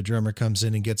because another drummer comes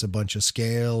in and gets a bunch of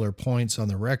scale or points on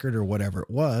the record or whatever it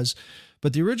was.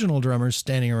 But the original drummer's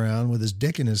standing around with his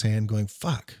dick in his hand going,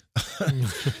 fuck,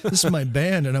 this is my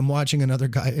band. And I'm watching another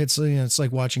guy. It's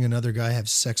like watching another guy have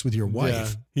sex with your wife.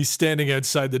 Yeah. He's standing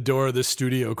outside the door of the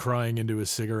studio crying into a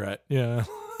cigarette. Yeah.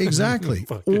 Exactly.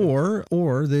 Fucking- or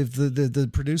the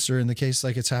producer, in the case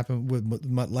like it's happened with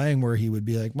Mutt Lange, where he would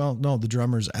be like, well, no, the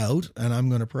drummer's out and I'm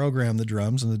going to program the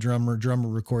drums, and the drummer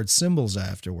records cymbals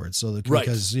afterwards. So Right.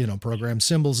 because, programmed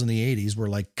cymbals in the 80s were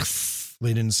like,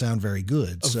 they didn't sound very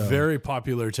good. A So very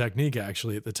popular technique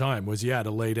actually at the time was,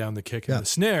 to lay down the kick and the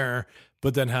snare,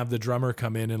 but then have the drummer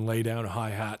come in and lay down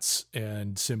hi-hats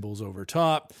and cymbals over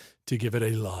top to give it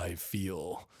a live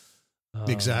feel.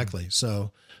 Exactly.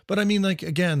 So, but I mean, like,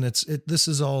 again, this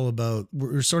is all about,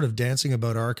 we're sort of dancing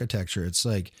about architecture. It's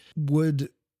like, would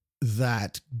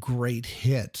that great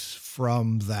hit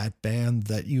from that band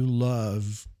that you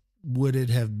love, would it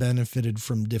have benefited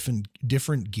from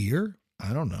different gear?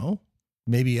 I don't know.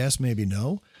 Maybe yes, maybe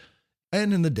no.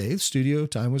 And in the day, studio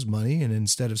time was money. And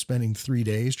instead of spending 3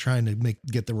 days trying to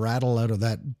get the rattle out of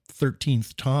that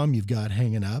 13th tom you've got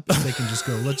hanging up, they can just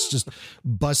go, let's just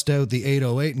bust out the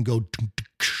 808 and go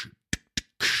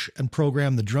and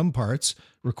program the drum parts,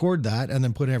 record that, and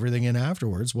then put everything in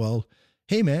afterwards. Well,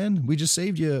 hey man, we just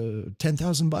saved you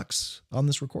 $10,000 on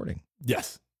this recording.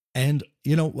 Yes. And,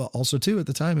 also too, at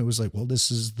the time it was like, well, this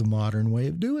is the modern way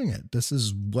of doing it. This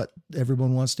is what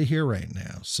everyone wants to hear right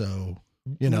now. So,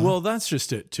 Well, that's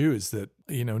just it too, is that,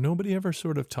 nobody ever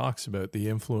sort of talks about the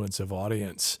influence of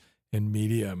audience and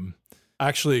medium.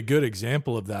 Actually, a good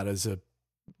example of that is a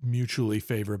mutually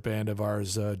favorite band of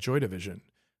ours, Joy Division.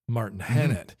 Martin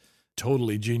Hannett,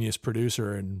 totally genius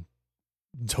producer and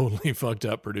totally fucked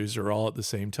up producer all at the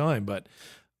same time. But,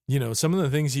 some of the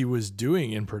things he was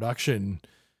doing in production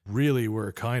really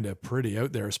were kind of pretty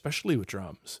out there, especially with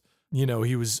drums.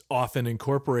 He was often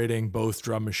incorporating both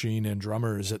drum machine and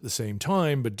drummers at the same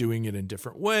time, but doing it in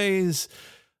different ways.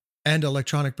 And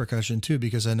electronic percussion too,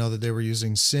 because I know that they were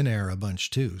using Sinair a bunch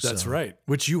too. That's so. right.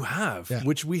 Which you have,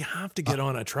 which we have to get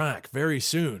on a track very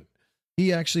soon.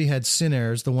 He actually had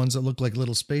Sinairs, the ones that look like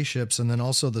little spaceships, and then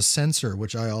also the sensor,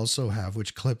 which I also have,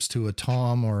 which clips to a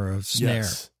tom or a snare.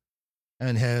 Yes.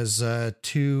 And has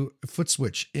 2 foot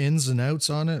switch ins and outs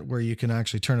on it where you can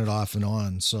actually turn it off and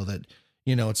on so that,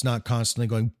 it's not constantly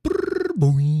going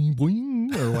boing,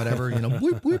 boing, or whatever,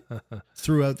 whoop, whoop,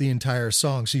 throughout the entire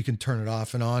song. So you can turn it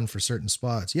off and on for certain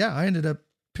spots. Yeah, I ended up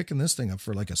picking this thing up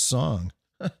for like a song.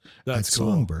 That's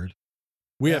cool. Songbird.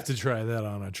 We have to try that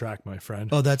on a track, my friend.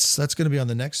 Oh, that's going to be on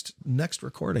the next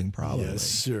recording, probably. Yes,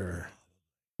 sir.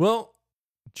 Well,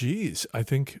 geez, I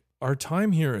think our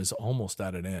time here is almost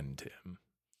at an end, Tim.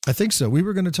 I think so. We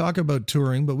were going to talk about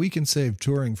touring, but we can save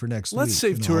touring for next week. Let's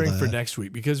save and touring all for that. next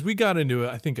week, because we got into,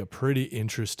 I think, a pretty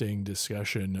interesting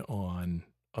discussion on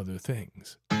other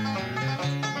things. Bring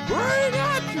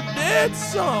out your dead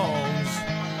songs.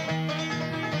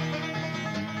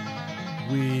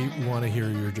 We want to hear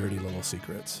your dirty little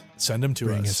secrets. Send them to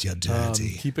Bring us. us your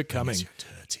dirty. Keep it coming. Bring us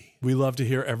your dirty. We love to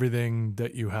hear everything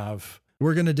that you have.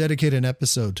 We're going to dedicate an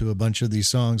episode to a bunch of these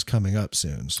songs coming up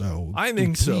soon. So I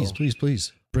think please, so.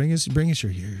 Please bring us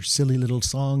your silly little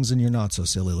songs and your not so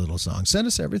silly little songs. Send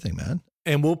us everything, man.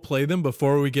 And we'll play them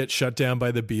before we get shut down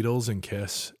by the Beatles and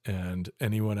Kiss and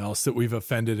anyone else that we've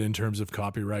offended in terms of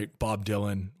copyright, Bob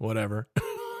Dylan, whatever.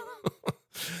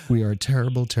 We are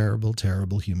terrible, terrible,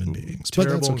 terrible human beings. But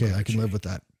that's Terrible okay. I can live with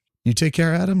that. You take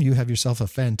care, Adam. You have yourself a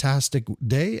fantastic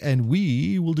day, and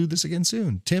we will do this again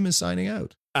soon. Tim is signing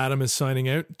out. Adam is signing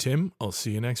out. Tim, I'll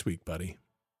see you next week, buddy.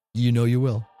 You know you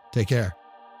will. Take care.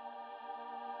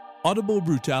 Audible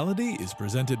Brutality is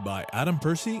presented by Adam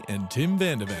Percy and Tim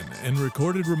Vandeven and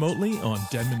recorded remotely on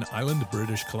Denman Island,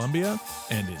 British Columbia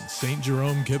and in St.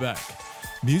 Jerome, Quebec.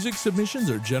 Music submissions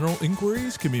or general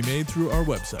inquiries can be made through our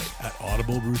website at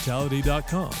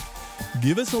audiblebrutality.com.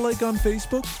 Give us a like on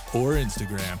Facebook or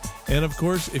Instagram. And of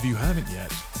course, if you haven't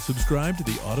yet, subscribe to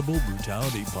the Audible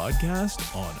Brutality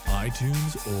podcast on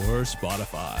iTunes or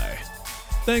Spotify.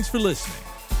 Thanks for listening.